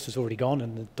horse is already gone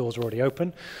and the doors are already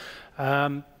open.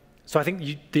 So I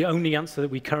think the only answer that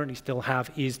we currently still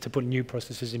have is to put new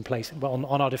processes in place on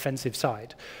our defensive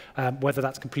side, whether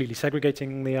that's completely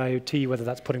segregating the IoT, whether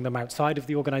that's putting them outside of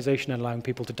the organization and allowing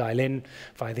people to dial in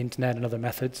via the internet and other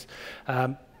methods.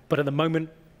 But at the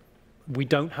moment, we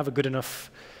don't have a good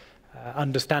enough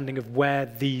understanding of where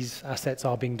these assets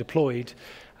are being deployed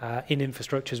in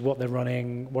infrastructures, what they're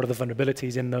running, what are the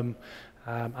vulnerabilities in them,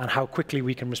 and how quickly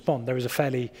we can respond. There is a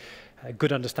fairly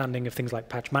good understanding of things like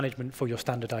patch management for your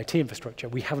standard IT infrastructure.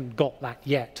 We haven't got that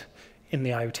yet in the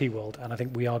IoT world, and I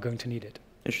think we are going to need it.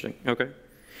 Interesting. Okay.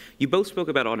 You both spoke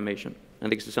about automation. I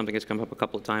think this is something that's come up a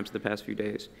couple of times in the past few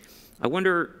days. I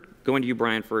wonder, going to you,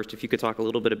 Brian, first, if you could talk a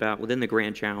little bit about, within the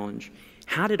Grand Challenge,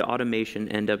 how did automation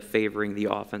end up favoring the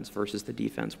offense versus the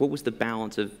defense? What was the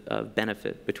balance of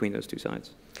benefit between those two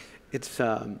sides? It's,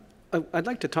 I'd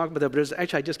like to talk about that, but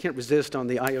actually I just can't resist on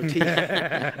the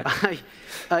IoT.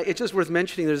 It's just worth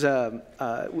mentioning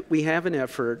we have an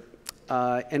effort,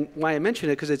 and why I mention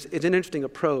it, because it's an interesting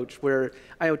approach where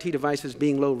IoT devices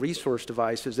being low resource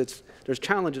devices, there's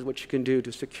challenges what you can do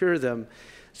to secure them.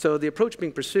 So the approach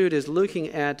being pursued is looking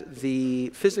at the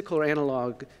physical or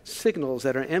analog signals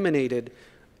that are emanated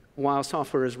while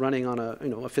software is running on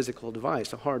a physical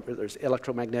device, a hardware. There's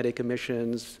electromagnetic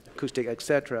emissions, acoustic, et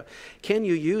cetera. Can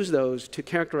you use those to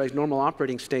characterize normal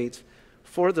operating states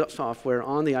for the software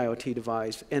on the IoT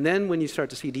device? And then when you start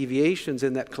to see deviations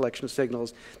in that collection of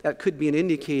signals, that could be an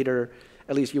indicator,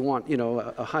 at least you want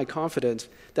a high confidence,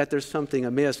 that there's something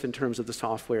amiss in terms of the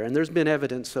software. And there's been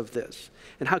evidence of this.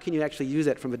 And how can you actually use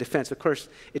that from a defense? Of course,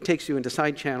 it takes you into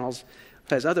side channels,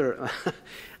 has other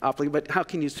but how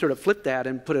can you sort of flip that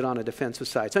and put it on a defensive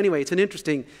side? So anyway, it's an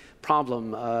interesting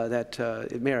problem that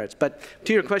it merits. But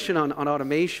to your question on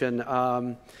automation,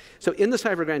 so in the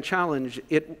Cyber Grand Challenge,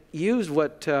 it used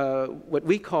what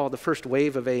we call the first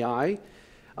wave of AI.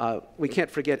 We can't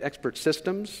forget expert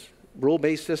systems,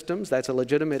 rule-based systems. That's a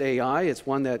legitimate AI. It's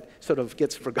one that sort of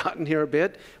gets forgotten here a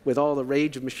bit with all the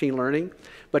rage of machine learning.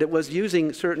 But it was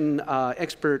using certain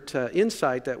expert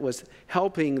insight that was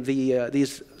helping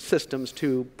these systems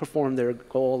to perform their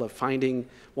goal of finding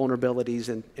vulnerabilities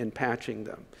and patching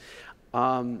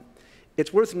them.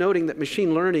 It's worth noting that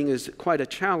machine learning is quite a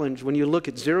challenge when you look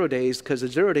at 0 days, because a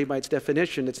 0 day, by its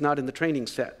definition, it's not in the training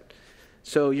set.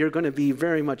 So you're going to be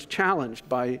very much challenged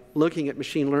by looking at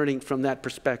machine learning from that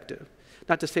perspective.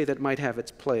 Not to say that it might have its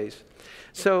place.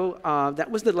 So that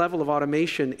was the level of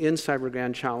automation in Cyber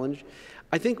Grand Challenge.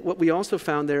 I think what we also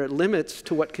found there are limits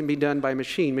to what can be done by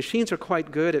machine. Machines are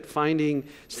quite good at finding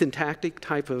syntactic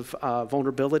type of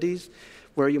vulnerabilities,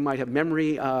 where you might have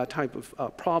memory type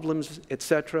of problems, et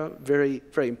cetera, very,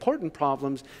 very important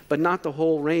problems, but not the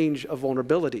whole range of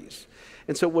vulnerabilities.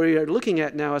 And so what we are looking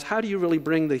at now is how do you really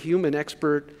bring the human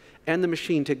expert and the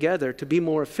machine together to be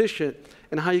more efficient,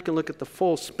 and how you can look at the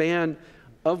full span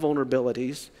of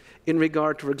vulnerabilities in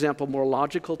regard to, for example, more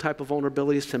logical type of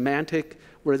vulnerabilities, semantic,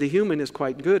 where the human is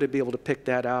quite good to be able to pick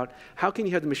that out. How can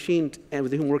you have the machine and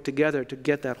the human work together to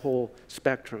get that whole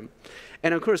spectrum?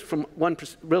 And of course, from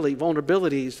really,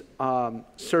 vulnerabilities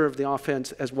serve the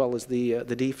offense as well as the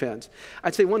defense.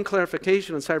 I'd say one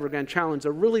clarification on Cyber Grand Challenge,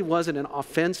 there really wasn't an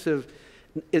offensive.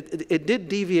 It did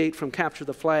deviate from capture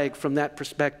the flag from that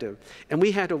perspective. And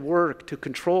we had to work to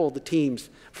control the teams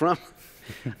from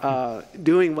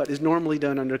doing what is normally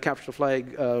done under capture the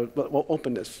flag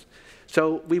openness.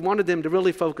 So we wanted them to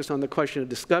really focus on the question of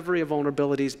discovery of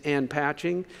vulnerabilities and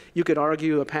patching. You could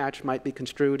argue a patch might be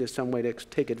construed as some way to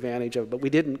take advantage of it, but we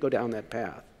didn't go down that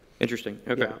path. Interesting.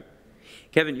 Okay. Yeah.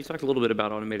 Kevin, you talked a little bit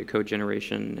about automated code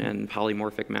generation and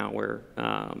polymorphic malware.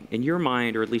 In your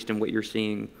mind, or at least in what you're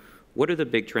seeing, what are the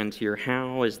big trends here?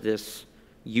 How has this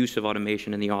use of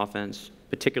automation in the offense,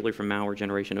 particularly from malware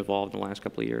generation, evolved in the last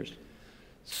couple of years?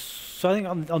 So I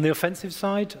think on the offensive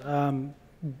side,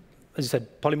 as I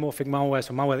said, polymorphic malware,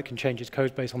 so malware that can change its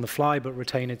code base on the fly but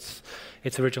retain its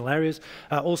original areas.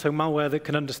 Also malware that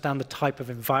can understand the type of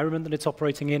environment that it's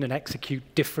operating in and execute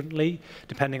differently,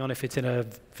 depending on if it's in a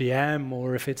VM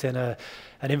or if it's in an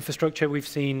infrastructure. We've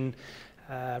seen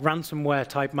ransomware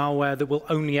type malware that will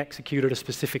only execute at a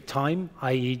specific time,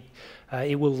 i.e.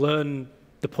 It will learn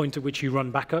the point at which you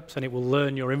run backups, and it will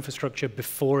learn your infrastructure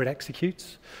before it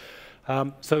executes.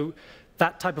 So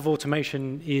that type of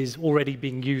automation is already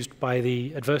being used by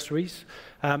the adversaries.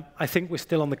 I think we're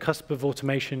still on the cusp of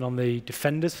automation on the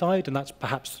defender side, and that's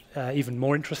perhaps even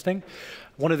more interesting.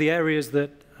 One of the areas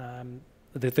that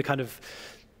the kind of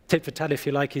tit for tat, if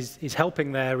you like, is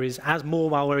helping there is as more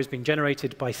malware is being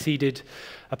generated by seeded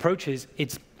approaches,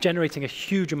 it's generating a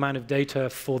huge amount of data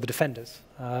for the defenders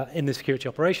in the security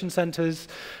operations centers,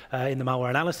 in the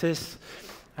malware analysis,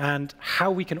 and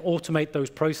how we can automate those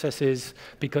processes,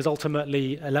 because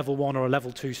ultimately a level 1 or a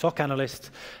level 2 SOC analyst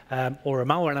or a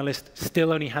malware analyst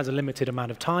still only has a limited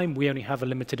amount of time. We only have a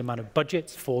limited amount of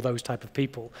budgets for those type of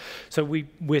people. So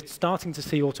we're starting to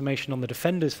see automation on the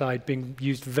defender side being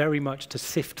used very much to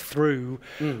sift through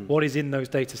what is in those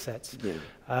data sets.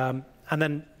 Yeah. And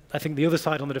then I think the other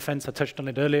side on the defense, I touched on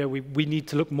it earlier, we need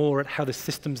to look more at how the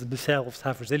systems themselves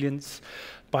have resilience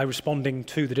by responding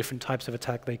to the different types of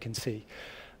attack they can see.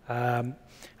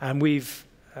 And we've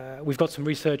we've got some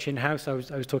research in-house. I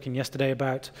was talking yesterday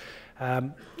about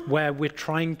where we're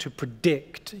trying to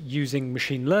predict using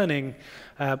machine learning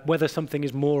whether something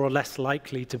is more or less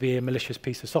likely to be a malicious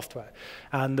piece of software.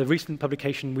 And the recent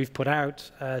publication we've put out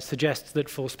suggests that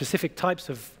for specific types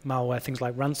of malware, things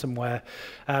like ransomware,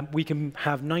 we can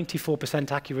have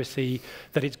 94% accuracy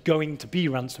that it's going to be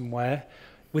ransomware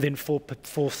within 4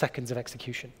 seconds of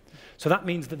execution. So that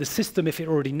means that the system, if it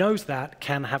already knows that,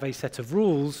 can have a set of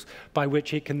rules by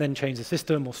which it can then change the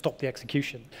system or stop the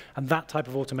execution. And that type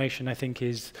of automation, I think,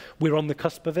 we're on the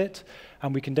cusp of it,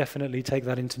 and we can definitely take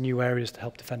that into new areas to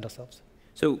help defend ourselves.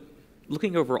 So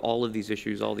looking over all of these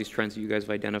issues, all these trends that you guys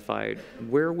have identified,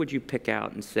 where would you pick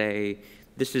out and say,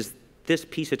 this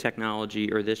piece of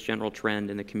technology or this general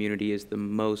trend in the community is the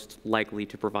most likely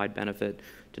to provide benefit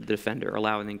to the defender,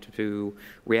 allowing them to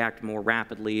react more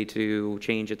rapidly, to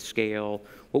change its scale?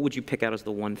 What would you pick out as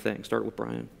the one thing? Start with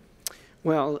Brian.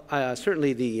 Well,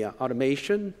 certainly the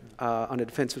automation on the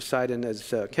defensive side, and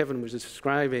as Kevin was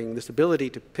describing, this ability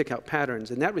to pick out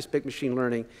patterns. In that respect, machine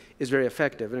learning is very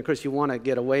effective. And of course, you want to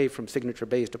get away from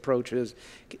signature-based approaches.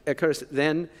 Of course,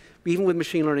 then, even with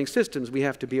machine learning systems, we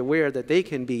have to be aware that they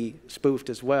can be spoofed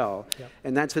as well. Yep.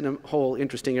 And that's a whole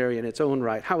interesting area in its own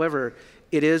right. However,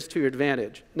 it is to your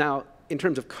advantage. Now, in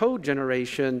terms of code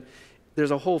generation,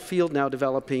 there's a whole field now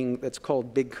developing that's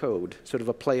called big code, sort of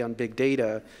a play on big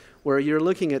data, where you're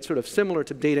looking at sort of similar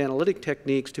to data analytic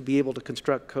techniques to be able to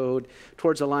construct code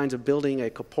towards the lines of building a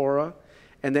corpora,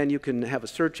 and then you can have a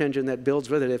search engine that builds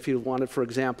with it if you wanted, for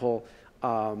example,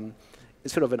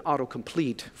 sort of an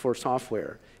autocomplete for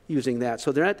software using that.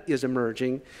 So that is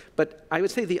emerging. But I would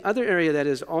say the other area that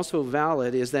is also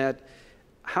valid is that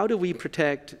how do we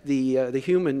protect the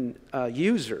human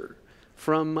user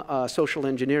from social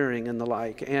engineering and the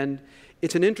like? And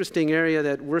it's an interesting area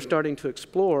that we're starting to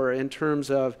explore in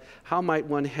terms of how might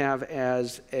one have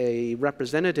as a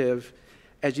representative,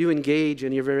 as you engage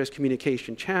in your various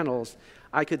communication channels.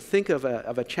 I could think of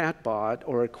a chatbot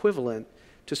or equivalent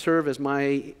to serve as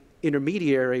my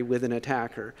intermediary with an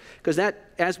attacker. Because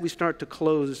that, as we start to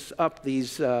close up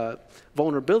these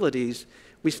vulnerabilities,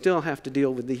 we still have to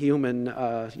deal with the human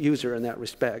user in that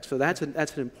respect. So that's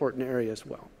an important area as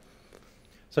well.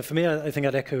 So for me, I think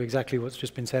I'd echo exactly what's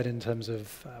just been said in terms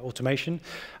of automation.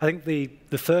 I think the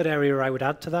third area I would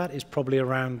add to that is probably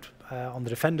around, on the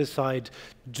defender's side,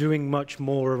 doing much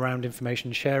more around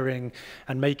information sharing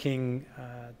and making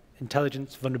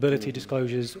intelligence, vulnerability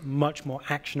disclosures much more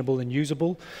actionable and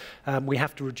usable. We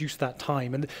have to reduce that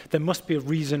time. And there must be a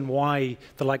reason why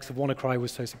the likes of WannaCry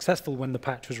was so successful when the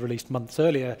patch was released months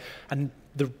earlier. And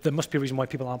there must be a reason why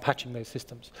people aren't patching those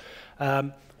systems.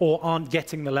 Or aren't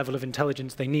getting the level of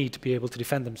intelligence they need to be able to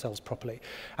defend themselves properly.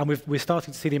 And we're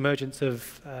starting to see the emergence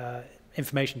of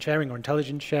information sharing or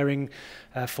intelligence sharing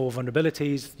for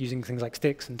vulnerabilities, using things like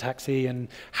sticks and taxi, and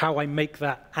how I make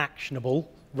that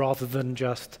actionable rather than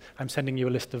just, I'm sending you a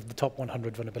list of the top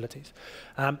 100 vulnerabilities.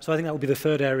 So I think that would be the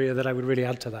third area that I would really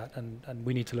add to that, and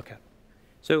we need to look at.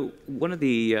 So one of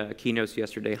the keynotes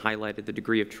yesterday highlighted the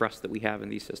degree of trust that we have in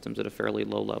these systems at a fairly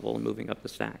low level and moving up the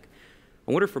stack.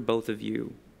 I wonder for both of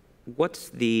you, what's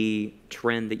the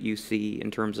trend that you see in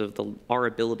terms of our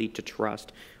ability to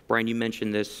trust? Brian, you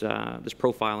mentioned this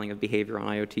profiling of behavior on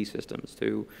IoT systems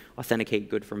to authenticate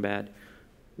good from bad.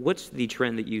 What's the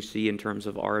trend that you see in terms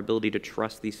of our ability to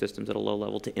trust these systems at a low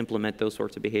level to implement those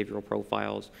sorts of behavioral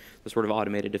profiles, the sort of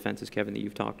automated defenses, Kevin, that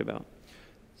you've talked about?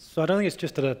 So I don't think it's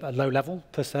just at a low level,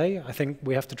 per se. I think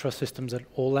we have to trust systems at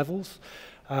all levels.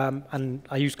 And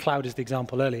I used cloud as the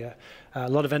example earlier. A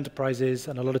lot of enterprises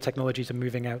and a lot of technologies are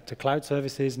moving out to cloud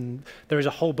services, and there is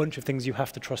a whole bunch of things you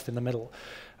have to trust in the middle.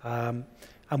 And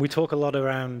we talk a lot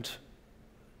around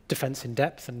defense in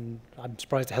depth, and I'm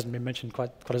surprised it hasn't been mentioned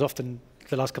quite as often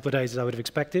the last couple of days as I would have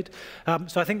expected.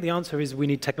 So I think the answer is we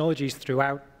need technologies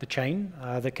throughout the chain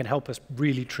that can help us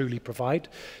really, truly provide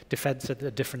defense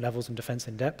at different levels and defense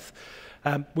in depth.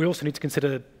 We also need to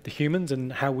consider the humans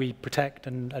and how we protect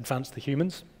and advance the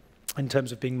humans in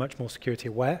terms of being much more security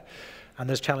aware. And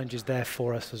there's challenges there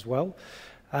for us as well.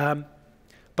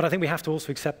 But I think we have to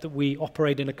also accept that we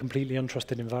operate in a completely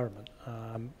untrusted environment,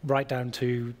 right down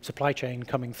to supply chain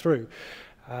coming through.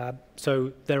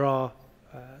 So there are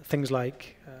things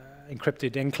like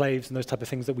encrypted enclaves and those type of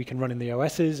things that we can run in the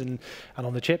OSs and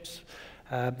on the chips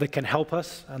that can help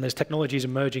us. And there's technologies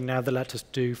emerging now that let us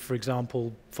do, for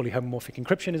example, fully homomorphic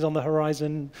encryption is on the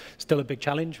horizon. Still a big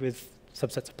challenge with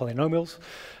subsets of polynomials.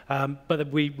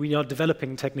 But we are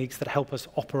developing techniques that help us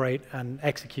operate and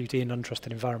execute in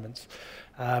untrusted environments.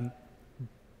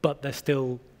 But they're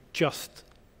still just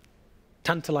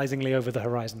tantalizingly over the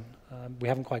horizon. We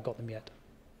haven't quite got them yet.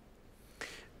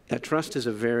 That trust is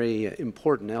a very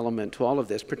important element to all of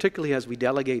this, particularly as we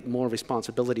delegate more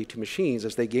responsibility to machines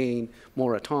as they gain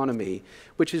more autonomy,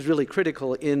 which is really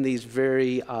critical in these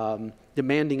very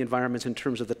demanding environments in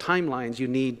terms of the timelines you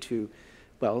need to,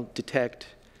 well, detect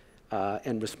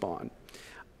and respond.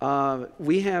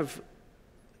 We have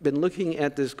been looking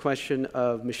at this question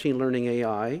of machine learning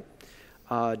AI.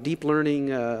 Deep learning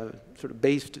sort of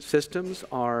based systems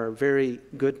are very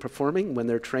good performing when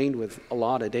they're trained with a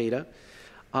lot of data.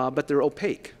 But they're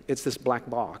opaque. It's this black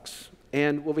box.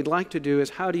 And what we'd like to do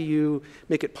is how do you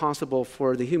make it possible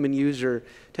for the human user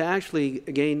to actually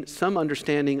gain some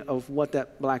understanding of what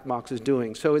that black box is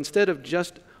doing. So instead of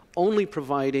just only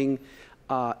providing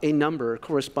a number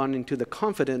corresponding to the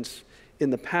confidence in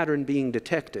the pattern being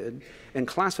detected and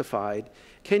classified,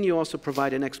 can you also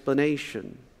provide an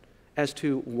explanation as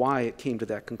to why it came to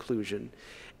that conclusion?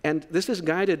 And this is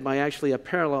guided by actually a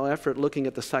parallel effort looking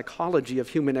at the psychology of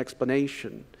human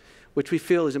explanation, which we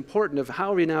feel is important of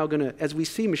how are we now going to, as we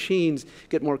see machines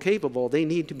get more capable, they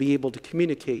need to be able to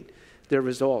communicate their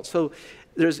results. So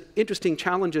there's interesting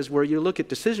challenges where you look at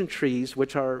decision trees,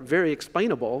 which are very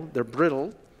explainable. They're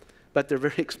brittle, but they're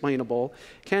very explainable.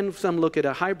 Can some look at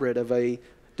a hybrid of a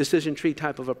decision tree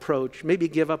type of approach, maybe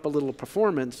give up a little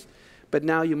performance, but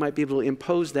now you might be able to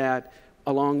impose that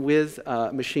along with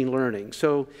machine learning.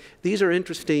 So these are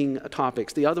interesting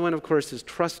topics. The other one, of course, is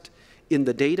trust in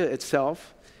the data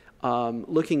itself,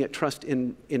 looking at trust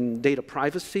in data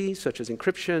privacy, such as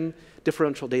encryption.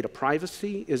 Differential data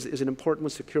privacy is an important one,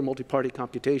 secure multi-party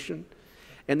computation.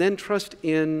 And then trust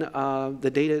in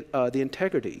the data, the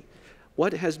integrity.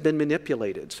 What has been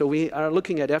manipulated? So we are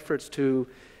looking at efforts to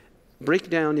break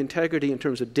down integrity in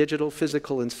terms of digital,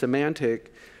 physical, and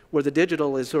semantic, where the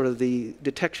digital is sort of the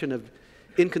detection of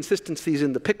inconsistencies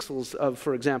in the pixels of,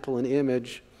 for example, an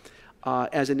image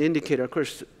as an indicator. Of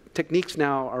course, techniques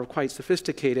now are quite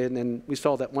sophisticated, and we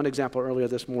saw that one example earlier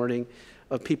this morning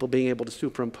of people being able to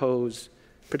superimpose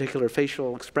particular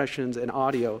facial expressions and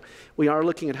audio. We are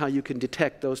looking at how you can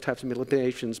detect those types of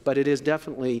manipulations, but it is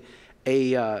definitely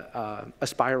a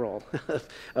spiral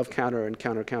of counter and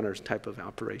counter-counters type of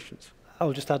operations.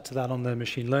 I'll just add to that on the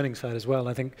machine learning side as well.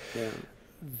 I think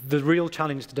the real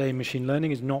challenge today in machine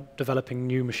learning is not developing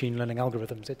new machine learning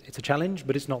algorithms. It's a challenge,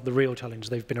 but it's not the real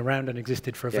challenge. They've been around and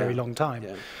existed for a very long time.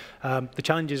 The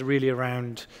challenge is really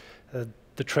around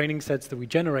the training sets that we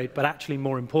generate, but actually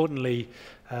more importantly,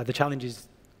 the challenge is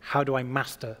how do I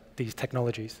master these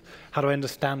technologies? How do I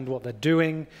understand what they're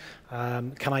doing?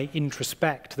 Can I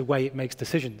introspect the way it makes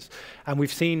decisions? And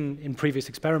we've seen in previous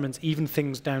experiments, even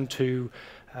things down to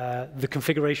the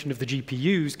configuration of the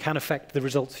GPUs can affect the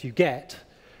results you get,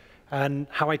 and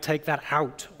how I take that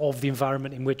out of the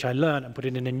environment in which I learn and put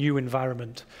it in a new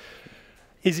environment.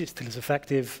 Is it still as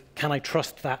effective? Can I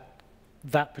trust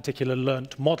that particular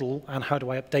learnt model, and how do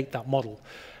I update that model?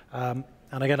 And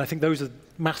again, I think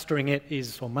mastering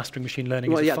machine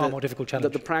learning is a far more difficult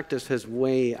challenge. The practice has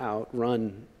way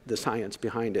outrun the science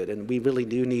behind it, and we really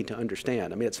do need to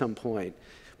understand, I mean, at some point.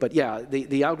 But yeah,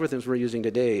 the algorithms we're using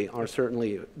today are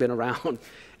certainly been around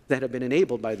that have been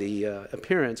enabled by the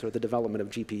appearance or the development of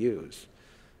GPUs,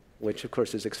 which of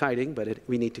course is exciting, but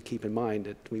we need to keep in mind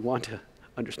that we want to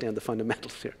understand the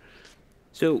fundamentals here.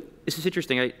 So this is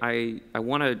interesting. I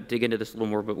want to dig into this a little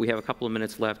more, but we have a couple of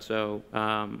minutes left. So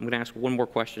I'm going to ask one more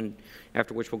question,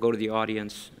 after which we'll go to the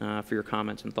audience for your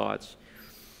comments and thoughts.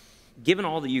 Given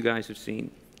all that you guys have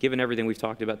seen, given everything we've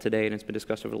talked about today and it's been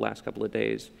discussed over the last couple of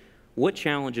days, what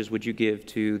challenges would you give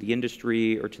to the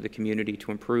industry or to the community to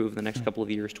improve the next couple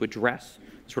of years to address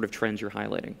the sort of trends you're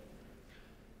highlighting?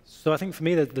 So I think for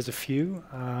me, there's a few.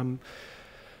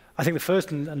 I think the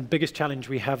first and biggest challenge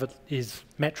we have is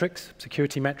metrics,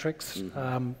 security metrics.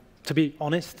 To be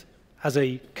honest, as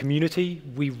a community,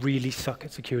 we really suck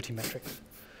at security metrics.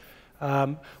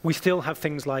 We still have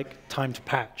things like time to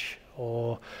patch,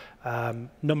 or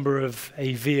number of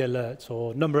AV alerts,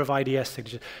 or number of IDS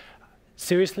signatures.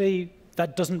 Seriously,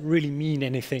 that doesn't really mean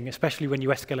anything, especially when you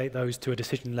escalate those to a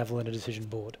decision level and a decision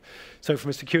board. So from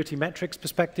a security metrics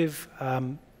perspective,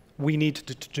 we need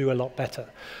to do a lot better.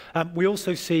 We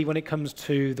also see when it comes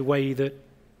to the way that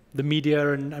the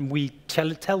media and we tell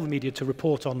the media to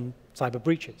report on cyber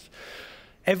breaches.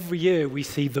 Every year we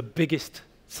see the biggest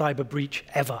cyber breach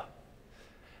ever.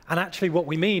 And actually what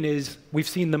we mean is we've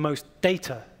seen the most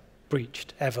data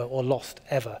breached ever or lost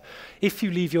ever. If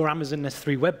you leave your Amazon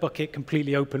S3 web bucket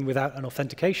completely open without an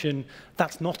authentication,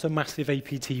 that's not a massive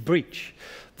APT breach.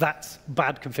 That's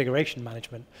bad configuration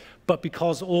management. but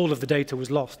because all of the data was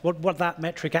lost. What that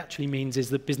metric actually means is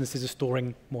that businesses are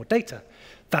storing more data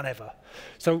than ever.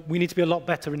 So we need to be a lot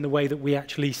better in the way that we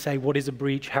actually say what is a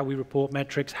breach, how we report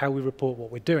metrics, how we report what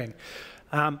we're doing.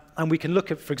 And we can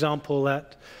look at, for example,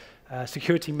 at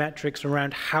security metrics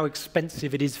around how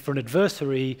expensive it is for an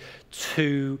adversary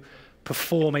to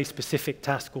perform a specific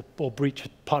task or breach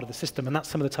part of the system. And that's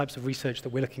some of the types of research that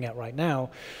we're looking at right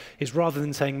now, is rather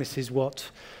than saying this is what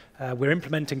we're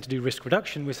implementing to do risk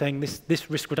reduction, we're saying this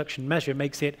risk reduction measure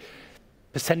makes it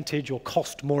percentage or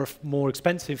cost more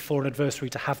expensive for an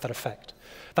adversary to have that effect.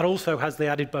 That also has the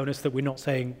added bonus that we're not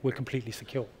saying we're completely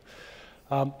secure.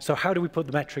 So how do we put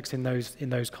the metrics in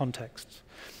those contexts?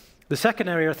 The second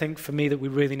area, I think, for me, that we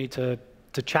really need to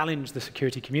challenge the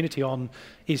security community on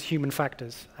is human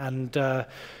factors. And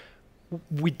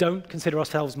we don't consider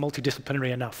ourselves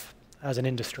multidisciplinary enough as an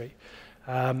industry.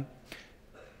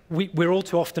 We're all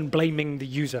too often blaming the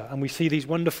user, and we see these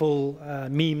wonderful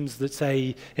memes that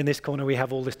say, in this corner we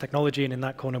have all this technology, and in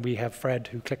that corner we have Fred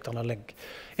who clicked on a link.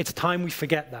 It's time we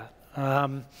forget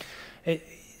that.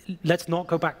 Let's not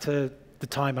go back to the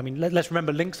time. I mean, let's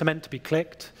remember links are meant to be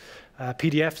clicked.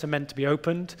 PDFs are meant to be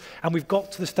opened. And we've got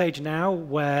to the stage now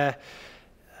where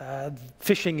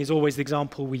phishing is always the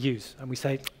example we use. And we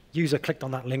say, user clicked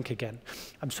on that link again.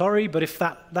 I'm sorry, but if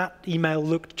that email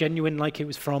looked genuine, like it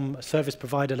was from a service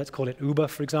provider, let's call it Uber,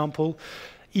 for example,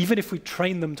 even if we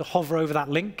train them to hover over that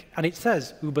link, and it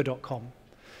says uber.com,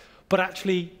 but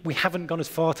actually we haven't gone as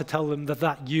far to tell them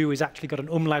that U has actually got an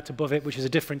umlaut above it, which is a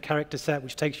different character set,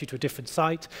 which takes you to a different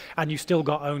site, and you still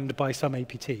got owned by some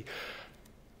APT.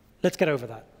 Let's get over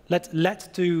that.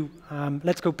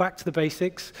 Let's go back to the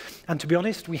basics. And to be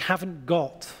honest, we haven't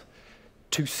got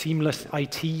to seamless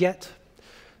IT yet.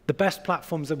 The best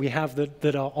platforms that we have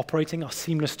that are operating are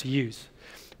seamless to use.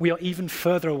 We are even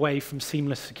further away from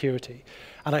seamless security.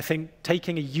 And I think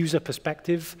taking a user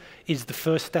perspective is the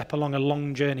first step along a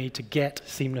long journey to get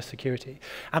seamless security.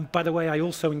 And by the way, I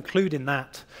also include in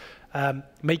that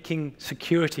making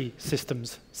security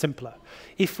systems simpler.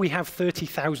 If we have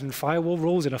 30,000 firewall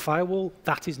rules in a firewall,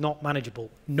 that is not manageable.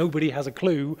 Nobody has a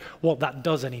clue what that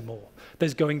does anymore.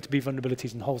 There's going to be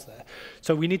vulnerabilities and holes there.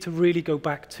 So we need to really go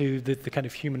back to the kind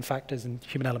of human factors and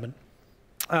human element.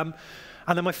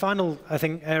 And then my final, I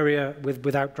think, area,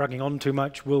 without dragging on too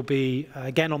much, will be,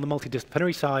 again, on the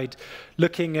multidisciplinary side,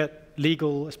 looking at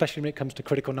legal, especially when it comes to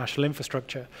critical national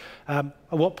infrastructure. At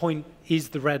what point is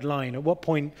the red line? At what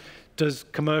point does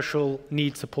commercial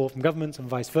need support from governments and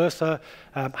vice versa?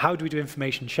 How do we do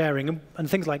information sharing? And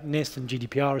things like NIST and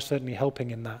GDPR are certainly helping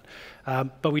in that.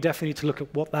 But we definitely need to look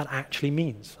at what that actually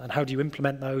means and how do you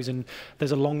implement those. And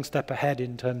there's a long step ahead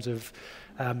in terms of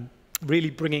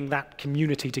really bringing that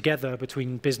community together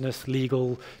between business,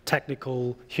 legal,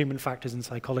 technical, human factors, and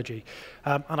psychology.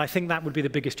 And I think that would be the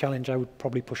biggest challenge I would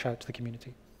probably push out to the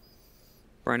community.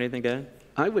 Brian, anything to add?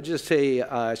 I would just say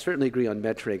I certainly agree on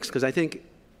metrics, because I think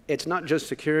it's not just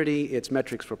security, it's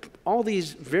metrics for all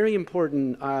these very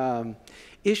important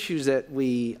issues that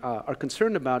we are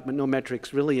concerned about, but no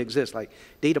metrics really exist, like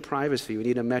data privacy. We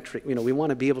need a metric. We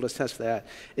want to be able to assess that.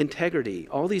 Integrity,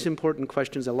 all these important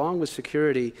questions along with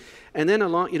security. And then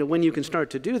when you can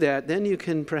start to do that, then you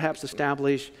can perhaps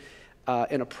establish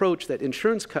an approach that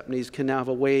insurance companies can now have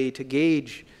a way to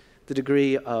gauge the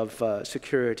degree of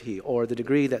security or the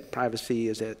degree that privacy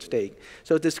is at stake.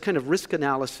 So this kind of risk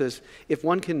analysis, if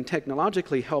one can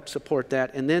technologically help support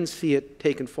that and then see it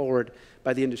taken forward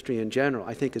by the industry in general,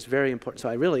 I think is very important. So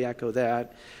I really echo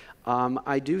that.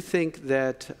 I do think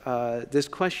that this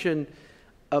question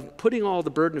of putting all the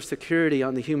burden of security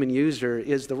on the human user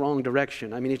is the wrong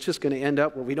direction. I mean, it's just going to end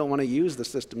up where we don't want to use the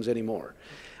systems anymore.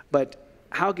 But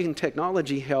how can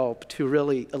technology help to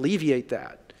really alleviate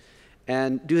that?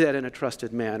 And do that in a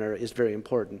trusted manner is very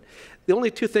important. The only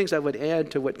two things I would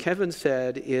add to what Kevin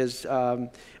said is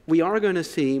we are going to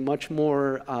see much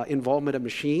more involvement of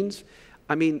machines.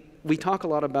 I mean, we talk a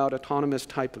lot about autonomous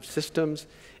type of systems.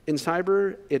 In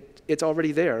cyber, it's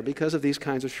already there because of these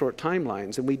kinds of short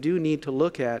timelines. And we do need to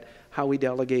look at how we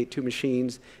delegate to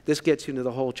machines. This gets into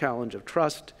the whole challenge of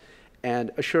trust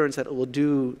and assurance that it will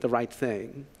do the right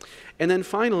thing. And then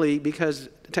finally, because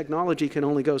technology can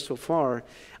only go so far,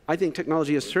 I think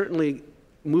technology is certainly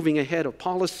moving ahead of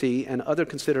policy and other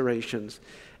considerations.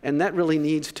 And that really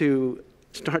needs to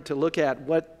start to look at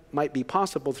what might be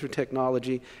possible through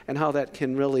technology and how that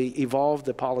can really evolve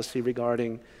the policy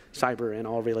regarding cyber and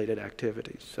all related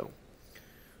activities. So,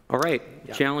 all right,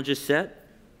 yeah. Challenge is set.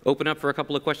 Open up for a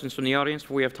couple of questions from the audience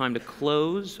before we have time to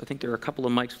close. I think there are a couple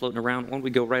of mics floating around. Why don't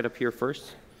we go right up here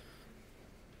first?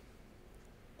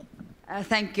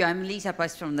 Thank you. I'm Liisa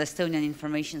Pass from the Estonian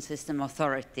Information System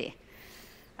Authority.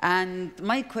 And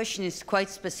my question is quite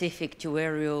specific to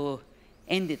where you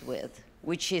ended with,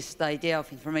 which is the idea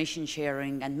of information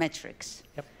sharing and metrics.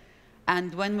 Yep.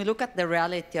 And when we look at the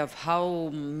reality of how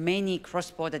many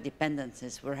cross-border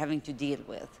dependencies we're having to deal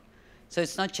with, so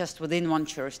it's not just within one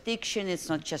jurisdiction, it's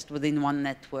not just within one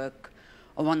network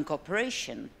or one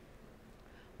corporation.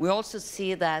 We also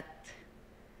see that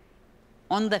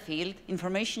on the field,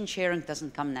 information sharing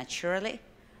doesn't come naturally,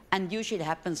 and usually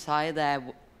happens either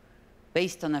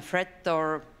based on a threat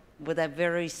or with a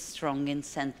very strong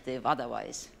incentive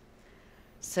otherwise.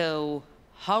 So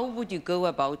how would you go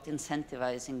about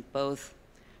incentivizing both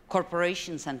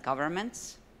corporations and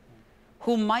governments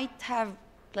who might have,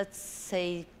 let's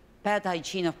say, bad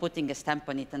hygiene of putting a stamp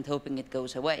on it and hoping it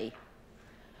goes away?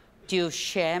 Do you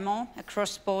share more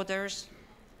across borders,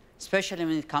 especially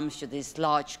when it comes to these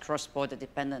large cross-border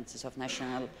dependencies of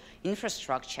national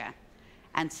infrastructure?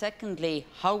 And secondly,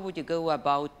 how would you go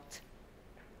about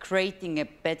creating a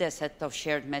better set of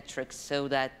shared metrics so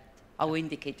that our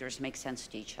indicators make sense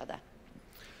to each other?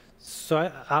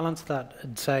 So I'll answer that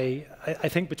and say, I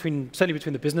think certainly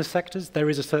between the business sectors, there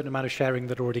is a certain amount of sharing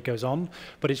that already goes on,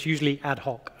 but it's usually ad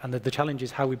hoc, and the challenge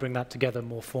is how we bring that together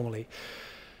more formally.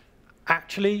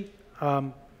 Actually,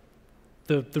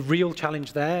 the real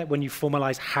challenge there, when you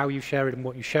formalize how you share it and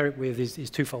what you share it with, is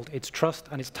twofold. It's trust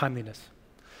and it's timeliness.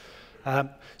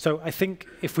 So I think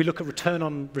if we look at return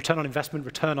on investment,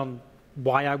 return on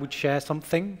why I would share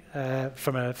something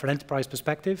from an enterprise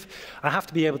perspective, I have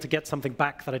to be able to get something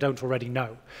back that I don't already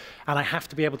know. And I have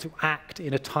to be able to act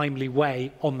in a timely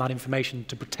way on that information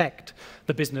to protect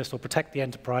the business or protect the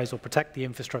enterprise or protect the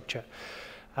infrastructure.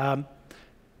 And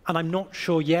I'm not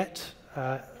sure yet,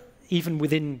 even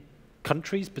within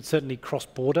countries, but certainly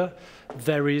cross-border,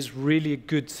 there is really a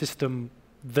good system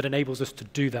that enables us to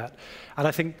do that. And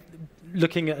I think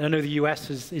looking at, I know the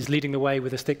US is leading the way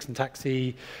with the sticks and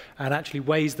taxi, and actually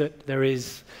ways that there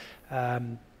is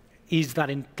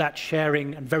that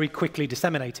sharing and very quickly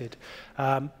disseminated.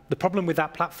 The problem with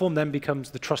that platform then becomes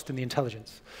the trust in the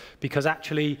intelligence, because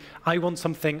actually I want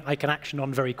something I can action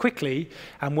on very quickly,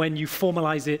 and when you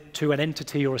formalize it to an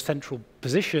entity or a central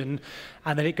position,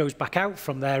 and then it goes back out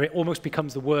from there, it almost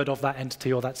becomes the word of that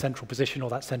entity or that central position or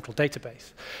that central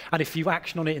database. And if you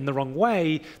action on it in the wrong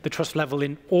way, the trust level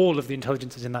in all of the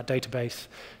intelligences in that database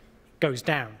goes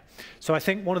down. So I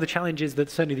think one of the challenges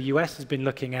that certainly the US has been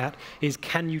looking at is,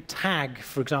 can you tag,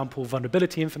 for example,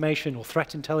 vulnerability information or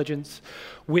threat intelligence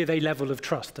with a level of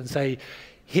trust and say,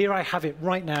 here I have it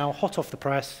right now, hot off the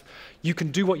press, you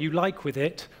can do what you like with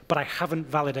it, but I haven't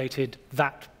validated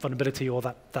that vulnerability or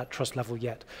that trust level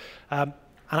yet. And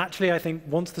actually, I think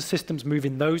once the systems move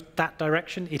in that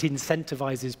direction, it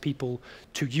incentivizes people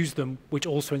to use them, which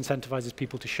also incentivizes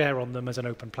people to share on them as an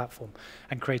open platform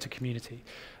and create a community.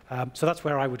 So that's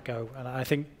where I would go. And I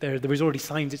think there is already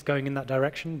signs it's going in that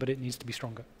direction, but it needs to be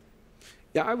stronger.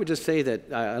 Yeah, I would just say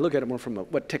that I look at it more from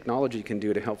what technology can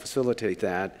do to help facilitate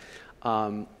that.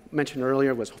 Mentioned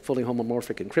earlier was fully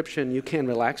homomorphic encryption. You can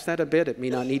relax that a bit. It may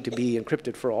not need to be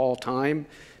encrypted for all time.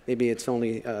 Maybe it's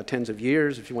only tens of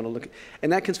years if you want to look.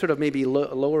 And that can sort of maybe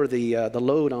lower the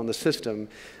load on the system.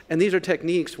 And these are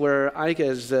techniques where I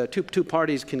guess two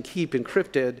parties can keep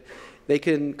encrypted. They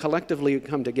can collectively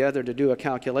come together to do a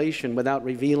calculation without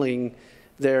revealing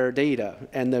their data.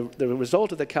 And the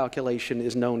result of the calculation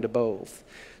is known to both.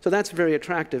 So that's very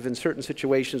attractive in certain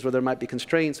situations where there might be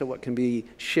constraints of what can be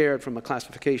shared from a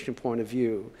classification point of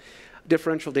view.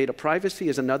 Differential data privacy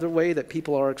is another way that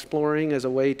people are exploring as a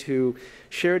way to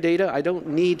share data. I don't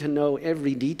need to know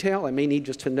every detail. I may need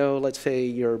just to know, let's say,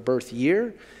 your birth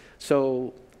year.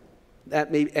 So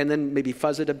that may, and then maybe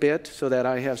fuzz it a bit so that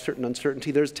I have certain uncertainty.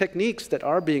 There's techniques that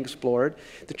are being explored.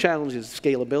 The challenge is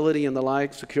scalability and the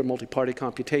like, secure multi-party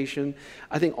computation.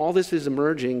 I think all this is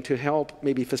emerging to help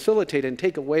maybe facilitate and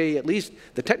take away at least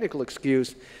the technical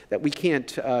excuse that we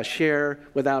can't share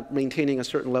without maintaining a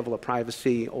certain level of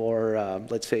privacy or,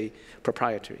 let's say,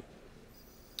 proprietary.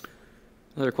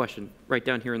 Another question, right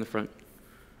down here in the front.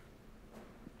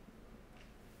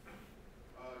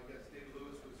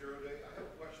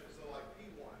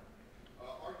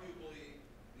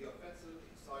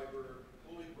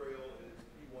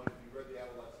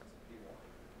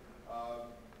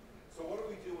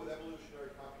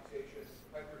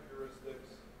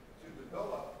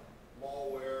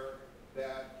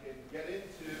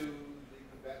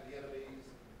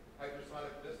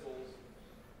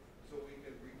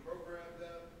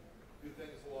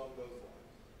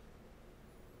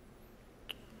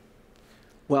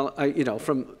 Well, you know,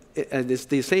 from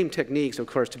the same techniques, of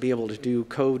course, to be able to do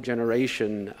code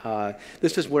generation.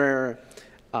 This is where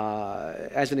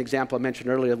As an example, I mentioned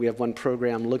earlier, we have one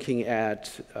program looking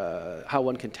at how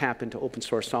one can tap into open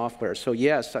source software. So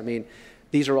yes, I mean,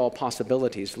 these are all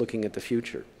possibilities looking at the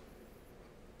future.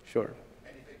 Sure.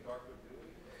 Anything DARPA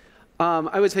doing?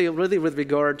 I would say really with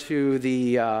regard to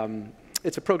the,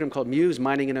 it's a program called MUSE,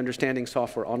 Mining and Understanding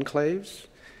Software Enclaves.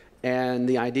 And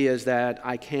the idea is that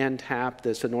I can tap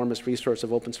this enormous resource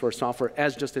of open source software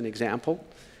as just an example,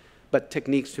 but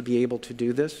techniques to be able to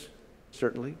do this,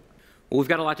 certainly. Well, we've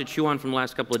got a lot to chew on from the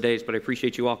last couple of days, but I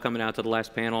appreciate you all coming out to the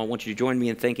last panel. I want you to join me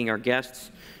in thanking our guests.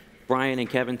 Brian and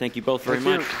Kevin, thank you both very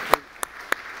much.